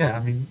just I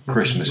mean,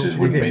 Christmases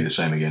wouldn't be the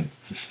same again.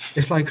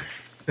 It's like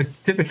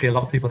typically a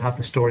lot of people have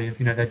the story of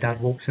their dad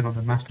walks in on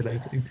them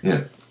masturbating,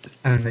 Yeah.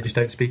 and then they just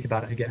don't speak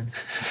about it again.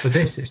 But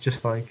this, it's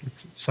just like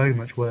it's so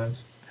much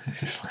worse.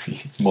 It's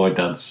like, my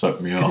dad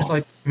sucked me It's off. just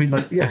like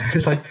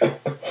it's like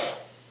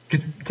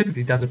because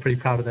typically dads are pretty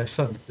proud of their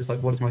son. It's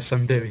like, what does my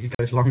son do? He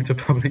goes along to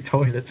public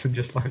toilets and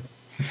just like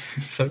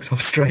sucks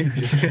off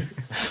strangers.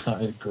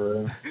 That is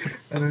grim.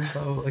 And then it's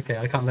like, oh, okay,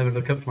 I can't never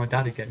look up to my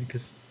dad again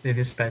because in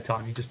his spare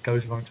time he just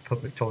goes along to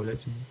public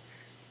toilets and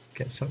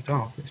gets sucked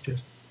off. It's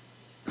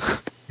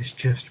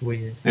just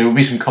weird. It would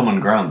be some common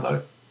ground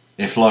though.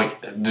 If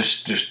like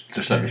just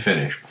let me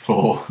finish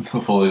before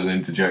there's an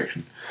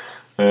interjection.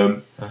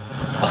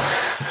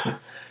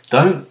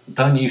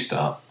 Don't you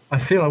start. I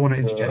feel I want to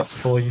interject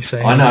before you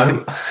say. I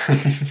know.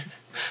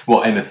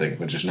 What, anything,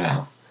 but just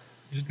now.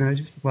 Just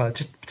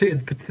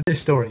particularly for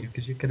this story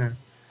because you're gonna.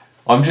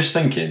 I'm just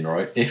thinking,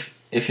 right?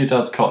 If your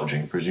dad's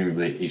cottaging,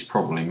 presumably he's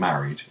probably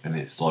married, and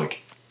it's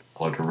like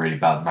a really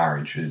bad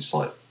marriage. It's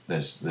like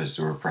there's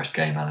a repressed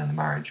gay man in the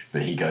marriage,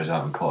 but he goes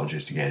out and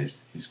cottages to get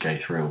his gay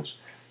thrills,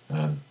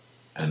 and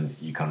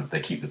they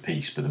keep the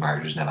peace, but the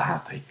marriage is never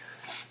happy.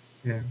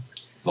 Yeah.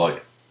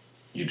 Like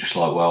you're just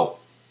like, well,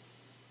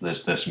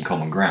 there's some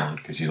common ground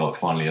because you like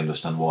finally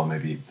understand why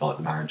maybe like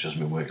the marriage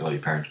hasn't been working, like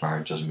your parents'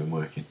 marriage hasn't been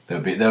working. There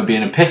would be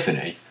an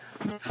epiphany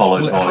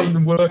followed Well, it by. hasn't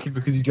been working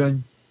because he's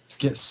going to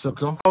get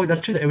sucked off. Oh,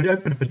 that's true. It would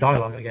open up a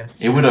dialogue, I guess.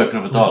 It would open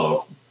up a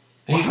dialogue.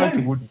 I hope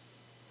it wouldn't.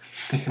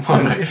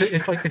 Well, no.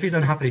 If he's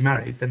unhappily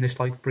married, then this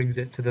like brings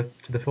it to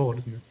the fore,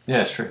 doesn't it?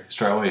 Yeah, it's true.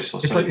 Straight away, it's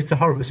It's just a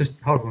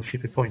horrible,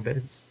 stupid point, but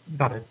it's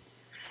valid.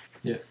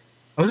 Yeah.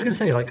 I was going to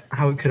say like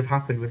how it could have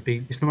happened would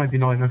be it's not maybe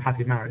not an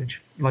unhappy marriage.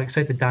 Like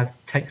say the dad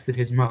texted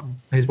his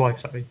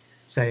wife,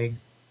 saying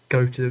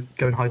go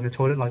and hide in the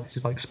toilet. Like this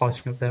is like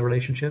spicing up their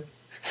relationship.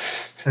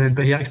 And then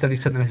but he accidentally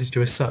sent the message to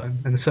his son,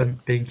 and the son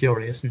being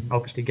curious and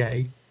obviously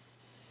gay,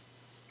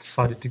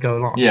 decided to go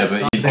along. Yeah,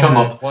 but he'd That's come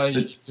why- up. Why are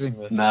you doing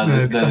this?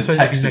 No, the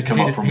text had come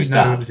up from his It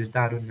dad. was his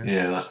dad, wouldn't it?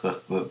 Yeah, that's the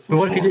But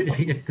what if, flaw.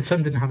 if the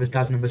son didn't have his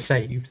dad's number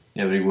saved?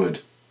 Yeah, but he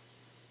would.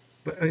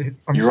 But,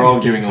 You're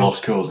arguing a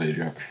lost cause here,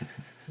 Jack.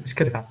 This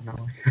could have happened that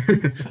way.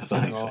 I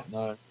don't think so.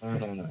 No.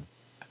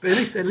 But at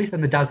least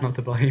then the dad's not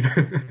to blame. No.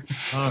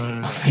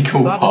 I think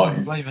all That isn't to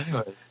parties. blame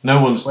anyway.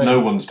 No one's Wait.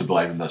 to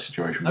blame in that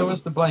situation. No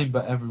one's to blame,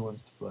 but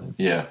everyone's to blame.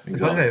 Yeah, I exactly.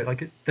 don't know,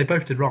 like they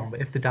both did wrong, but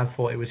if the dad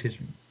thought it was his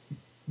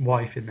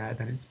wife in there,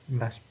 then it's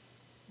less.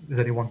 There's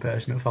only one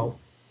person at fault.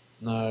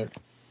 No. I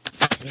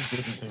didn't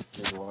think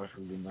his wife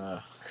was in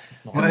there.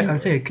 It's not Well, me. I'd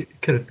say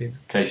it could have been. In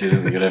case you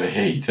didn't think I'd ever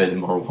hear you take the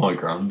moral high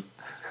ground.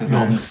 And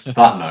on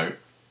that note,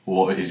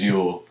 what is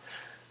your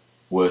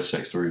worst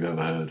sex story you've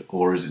ever heard,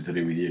 or is it to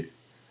do with you?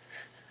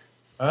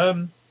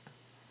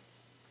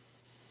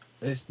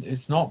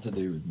 It's not to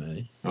do with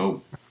me.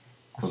 Oh,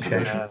 That's a shame.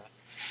 controversial.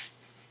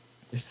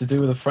 It's to do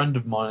with a friend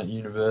of mine at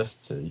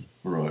university.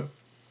 Right.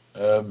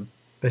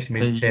 Especially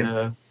me and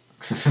Tim.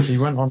 He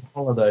went on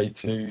holiday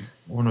to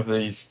one of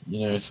these,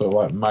 sort of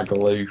like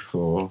Magaluf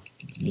or,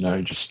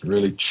 just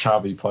really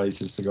chavvy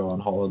places to go on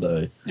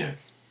holiday. Yeah.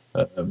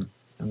 And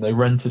they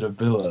rented a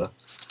villa.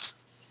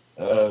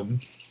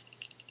 And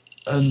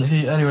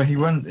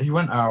he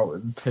went out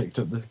and picked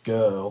up this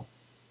girl.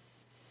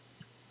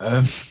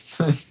 And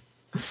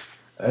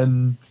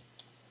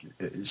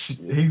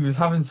he was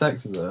having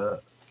sex with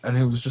her, and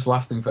it was just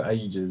lasting for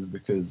ages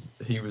because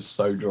he was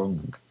so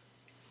drunk.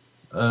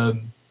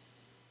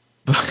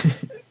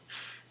 But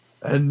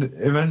and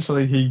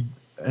eventually he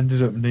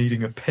ended up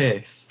needing a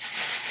piss.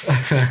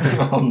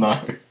 Oh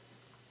no.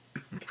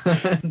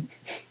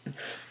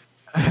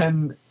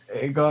 And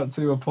it got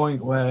to a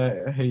point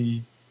where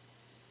he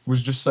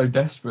was just so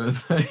desperate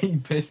that he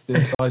pissed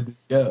inside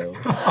this girl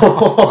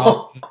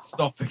rather than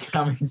stopping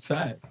having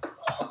sex.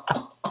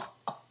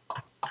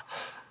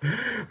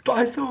 But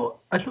I thought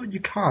you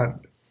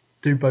can't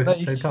do both No, at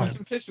the same you time.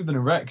 can piss with an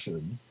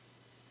erection.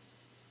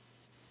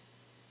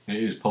 It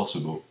is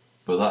possible,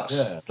 but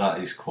Yeah. that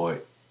is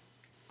quite.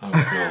 Oh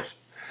god,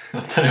 I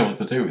don't know what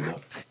to do with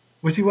that.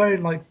 Was he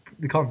wearing like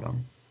the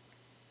condom?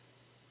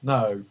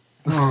 No.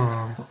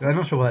 Oh, I'm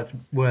not sure why that's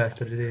worse,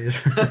 but it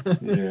is.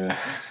 Yeah,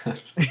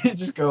 It'd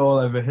just go all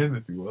over him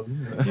if he was,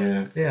 wouldn't it?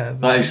 yeah. Yeah.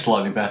 That is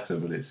slightly better,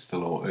 but it's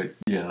still all.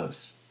 Yeah,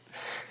 that's.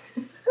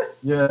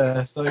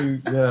 Yeah, so,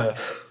 yeah.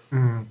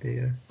 Oh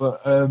dear.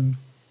 But, Do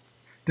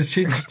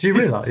you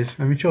realise?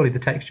 I mean, surely the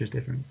texture is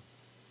different.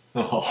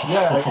 Oh,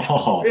 yeah, I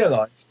just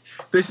realised,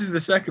 this is the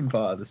second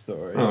part of the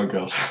story. oh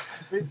god.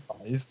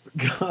 Realised,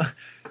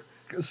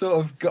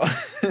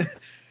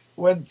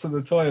 went to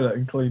the toilet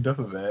and cleaned up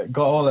a bit,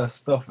 got all their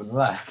stuff and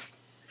left.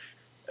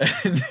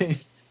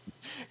 And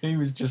he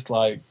was just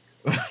like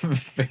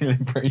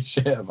feeling pretty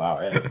shit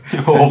about it.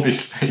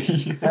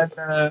 Obviously.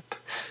 And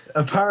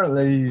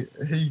apparently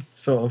he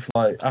sort of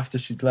like, after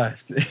she'd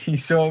left, he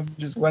sort of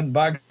just went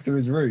back to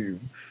his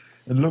room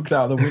and looked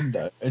out the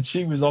window, and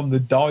she was on the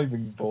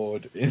diving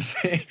board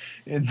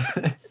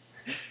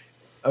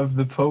of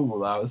the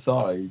pool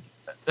outside,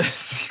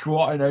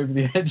 squatting over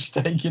the edge,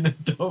 taking a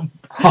dump.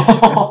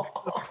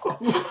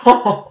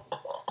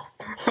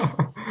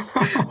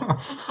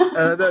 And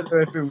I don't know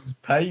if it was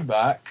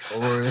payback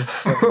or if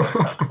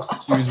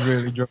she was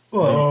really drunk.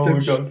 Well, Oh so my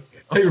god.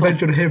 take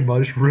revenge on him by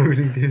just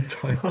ruining the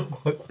entire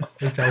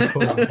hotel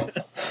pool.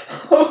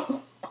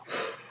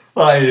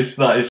 That is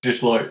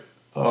just like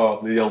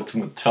the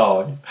ultimate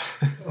tie.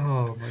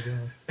 Oh my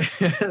god.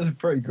 It's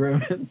pretty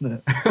grim, isn't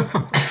it?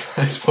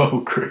 That's well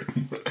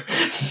grim.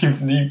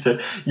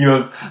 You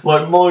have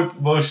like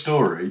my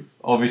story.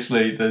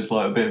 Obviously, there's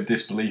like a bit of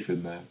disbelief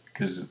in there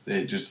because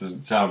it just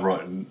doesn't sound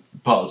right, and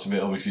parts of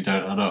it obviously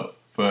don't add up.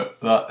 But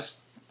that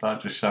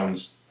just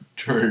sounds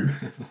true.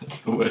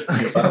 That's the worst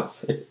thing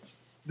about it.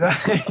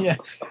 Yeah,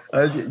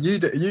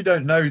 you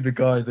don't know the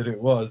guy that it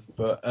was,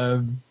 but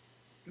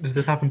Does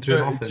this happen to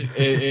him often?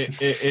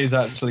 it is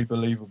actually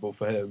believable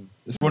for him.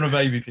 It's one of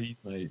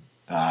ABP's mates.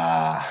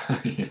 Yeah.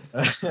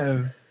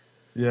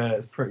 Yeah,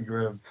 it's pretty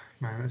grim.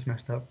 Man, that's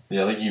messed up.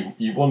 Yeah, I think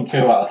you've won 2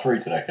 out of 3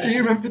 today, Do you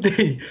remember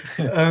the?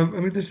 I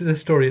mean, this is a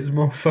story. It's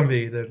more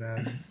funny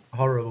than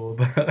horrible,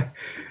 but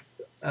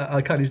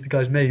I can't use the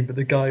guy's name. But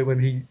the guy, when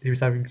he was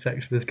having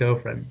sex with his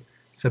girlfriend,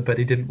 said, but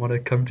he didn't want to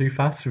come too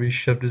fast, so he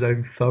shoved his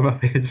own thumb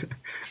up his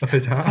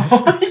ass.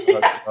 What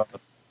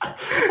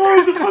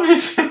was the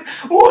funniest thing?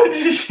 Why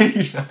did he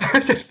do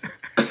that?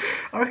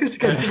 I reckon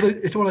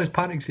it's one of those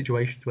panic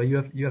situations where you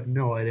have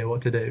no idea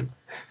what to do.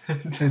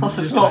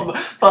 That's not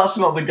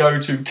the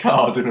go-to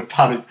card in a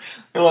panic.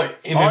 Like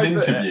in an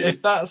interview.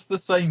 If that's the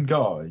same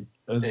guy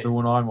as the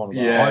one I'm on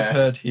about, Yeah. I've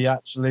heard he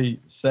actually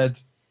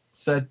said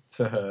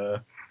to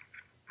her,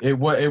 it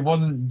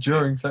wasn't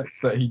during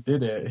sex that he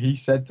did it. He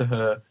said to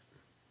her,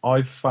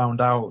 "I've found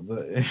out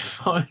that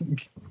if I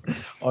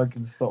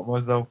can stop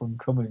myself from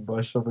coming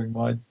by shoving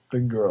my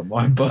finger up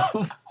my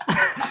bum,"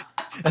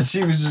 and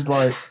she was just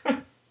like,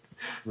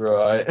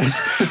 "Right."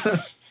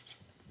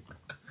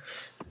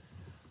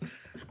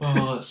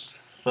 Well,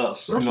 that's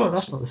not.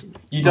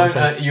 You not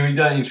don't you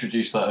don't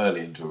introduce that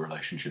early into a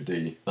relationship, do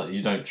you? That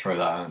you don't throw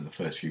that out in the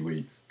first few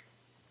weeks.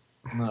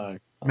 No.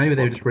 Maybe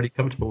they were just really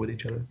comfortable with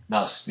each other.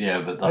 But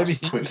Maybe that's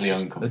he quickly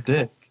was just a uncomfortable.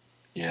 dick.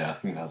 Yeah, I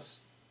think that's.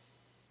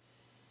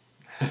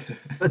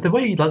 But the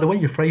way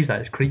you phrase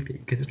that is creepy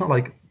because it's not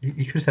like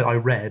you could have said I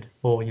read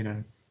or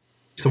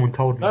someone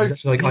told me. No,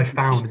 It's like I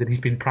found that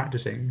he's been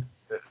practicing.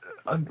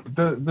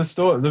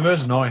 The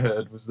version I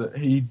heard was that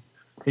he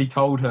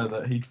told her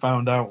that he'd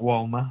found out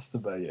while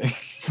masturbating.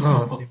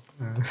 Oh,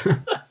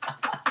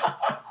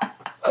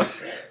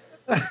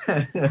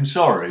 I'm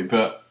sorry,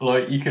 but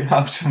like you can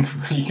have some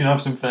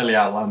fairly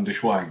outlandish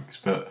wanks,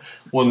 but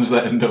ones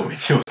that end up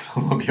with your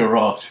thumb up your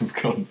arse have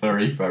gone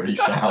very, very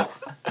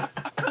south.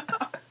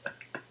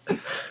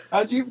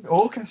 How do you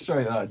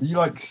orchestrate that? Do you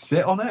like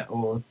sit on it,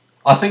 or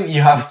I think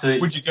you have to.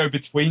 would you go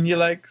between your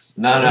legs?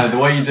 No. The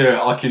way you do it,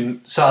 I can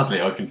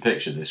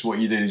picture this. What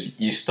you do is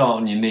you start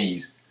on your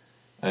knees,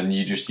 and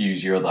you just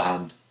use your other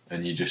hand,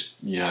 and you just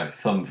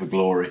thumb for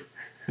glory.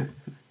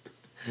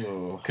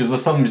 Because the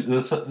thumbs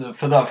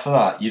for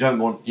that you don't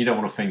want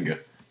a finger,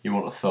 you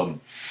want a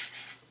thumb.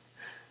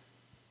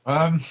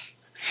 Do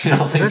you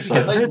not think so?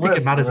 I don't think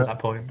it matters at that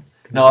point.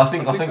 No, I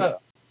think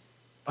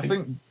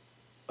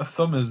a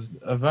thumb is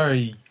a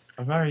very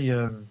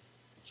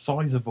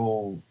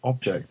sizable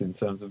object in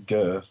terms of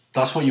girth.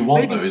 that's what you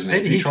want, though, isn't it?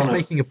 Maybe If you're he's just trying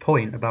to. making a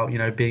point about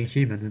being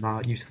human and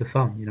our use of the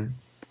thumb.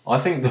 I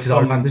think the This is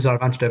our thumb this is our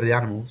advantage over the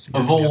animals.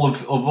 of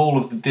all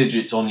of the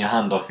digits on your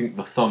hand, I think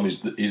the thumb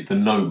is the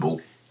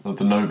noble of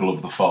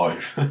the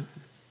five.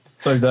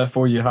 So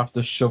therefore, you have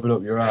to shove it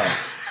up your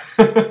ass.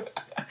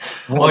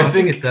 I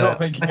think it's not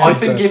making I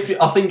sense.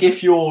 think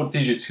if your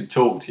digits could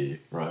talk to you,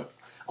 right?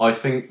 I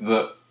think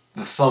that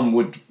the thumb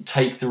would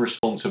take the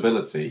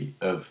responsibility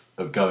of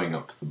going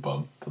up the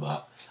bum for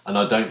that, and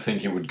I don't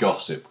think it would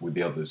gossip with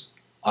the others.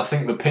 I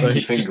think the So pinky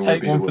he'd finger just would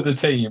take be one the for the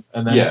worst. team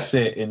and then Yeah.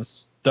 sit in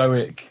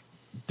stoic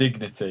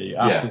dignity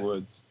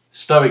afterwards.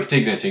 Stoic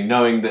dignity,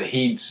 knowing that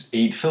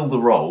he'd filled a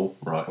role,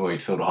 right? Well,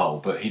 he'd filled a hole,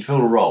 but he'd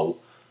filled a role,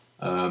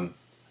 and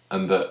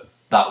that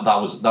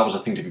was a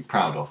thing to be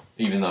proud of,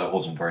 even though it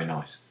wasn't very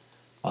nice.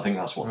 I think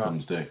that's what Right.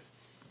 thumbs do.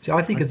 See,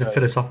 I think it's a Okay.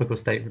 philosophical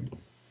statement.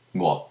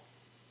 What?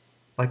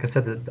 Like I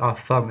said, that our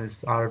thumb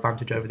is our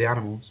advantage over the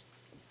animals,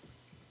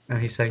 and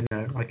he's saying,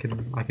 no, I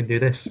can do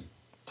this.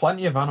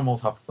 Plenty of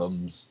animals have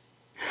thumbs.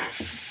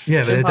 Yeah,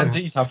 but they don't.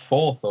 Chimpanzees have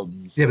 4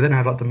 thumbs. Yeah, but they don't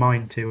have like the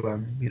mind to,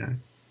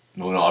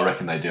 Well, no, I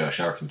reckon they do.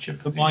 Actually, I reckon The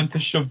chimpanzees. mind to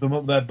shove them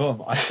up their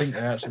bum. I think they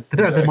actually. they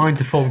don't have the do. mind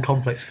to form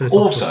complex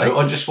philosophical Also, I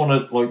statements. just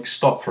want to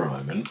stop for a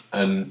moment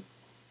and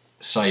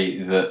say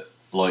that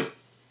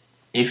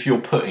if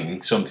you're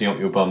putting something up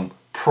your bum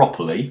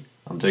properly,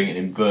 I'm doing it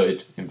in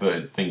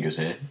inverted fingers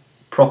here,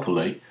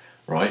 properly,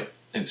 right?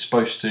 You're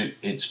supposed to.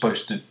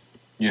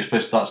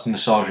 That's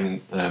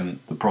massaging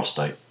the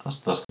prostate.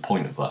 That's the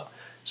point of that.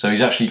 So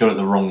he's actually got it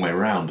the wrong way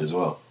around as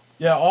well.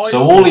 Yeah,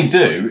 So all he'd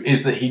do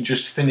is that he'd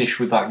just finish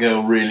with that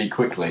girl really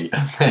quickly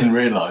and then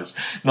realise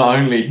not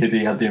only had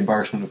he had the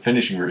embarrassment of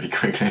finishing really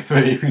quickly,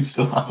 but he would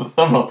still have a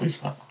thumb up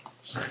his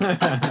ass.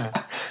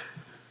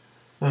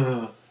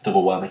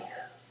 Double whammy.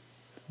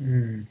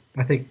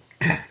 I think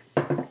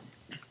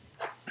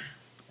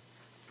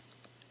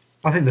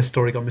the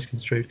story got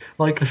misconstrued.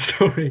 Like the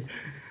story,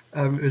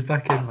 it was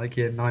back in like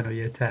year 9 or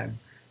year 10,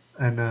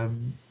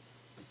 and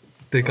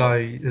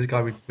there's a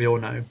guy we all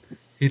know.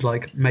 He'd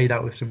like made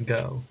out with some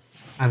girl,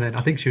 and then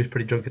I think she was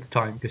pretty drunk at the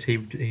time because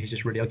he's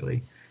just really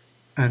ugly,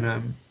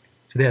 and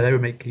so yeah, they were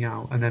making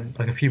out, and then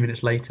like a few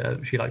minutes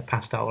later, she like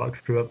passed out, like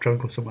threw up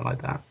drunk or something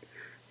like that.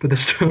 But the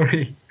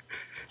story,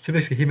 so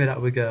basically, he made out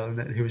with a girl and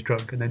then who was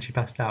drunk, and then she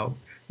passed out.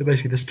 But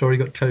basically, the story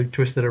got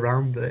twisted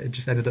around that it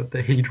just ended up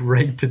that he'd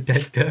raped a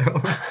dead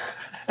girl.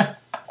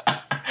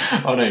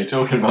 I know you're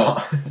talking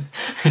about.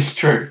 It's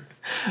true.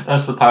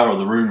 That's the power of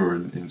the rumour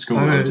in school,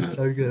 I know, isn't it's it?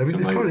 so good. I It's mean, it's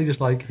amazing. probably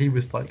just like he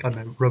was like, I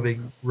don't know,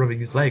 rubbing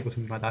his leg or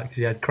something like that because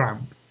he had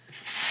cramp.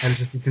 And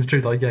it's just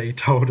construed like, yeah, he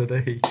told her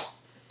that he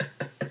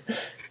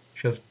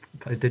shoved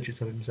his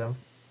digits up himself.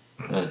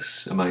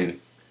 That's amazing.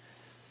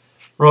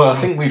 Right, I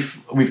think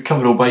we've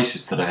covered all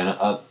bases today, and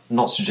I'm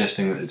not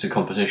suggesting that it's a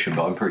competition,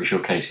 but I'm pretty sure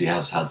Casey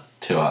has had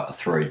 2 out of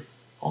 3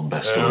 on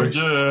best stories.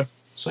 yeah.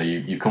 So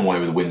you've come away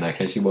with a win there,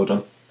 Casey. Well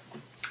done.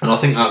 And I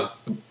think that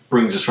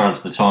brings us round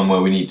to the time where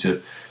we need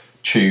to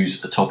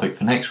choose a topic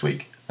for next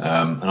week.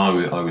 And I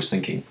was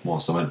thinking,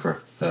 whilst I went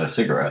for a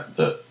cigarette,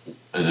 that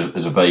as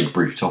a vague,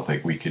 brief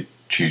topic, we could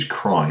choose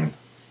crime.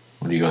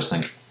 What do you guys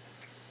think?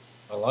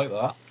 I like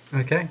that.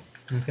 Okay.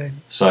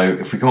 So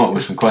if we come up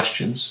with some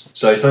questions.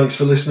 So thanks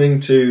for listening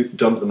to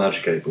Dump the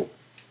Magic 8 I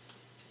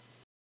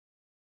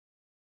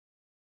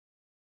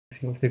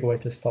think we'll figure a way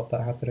to stop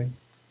that happening.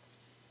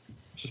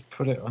 Just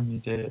put it on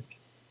your dick.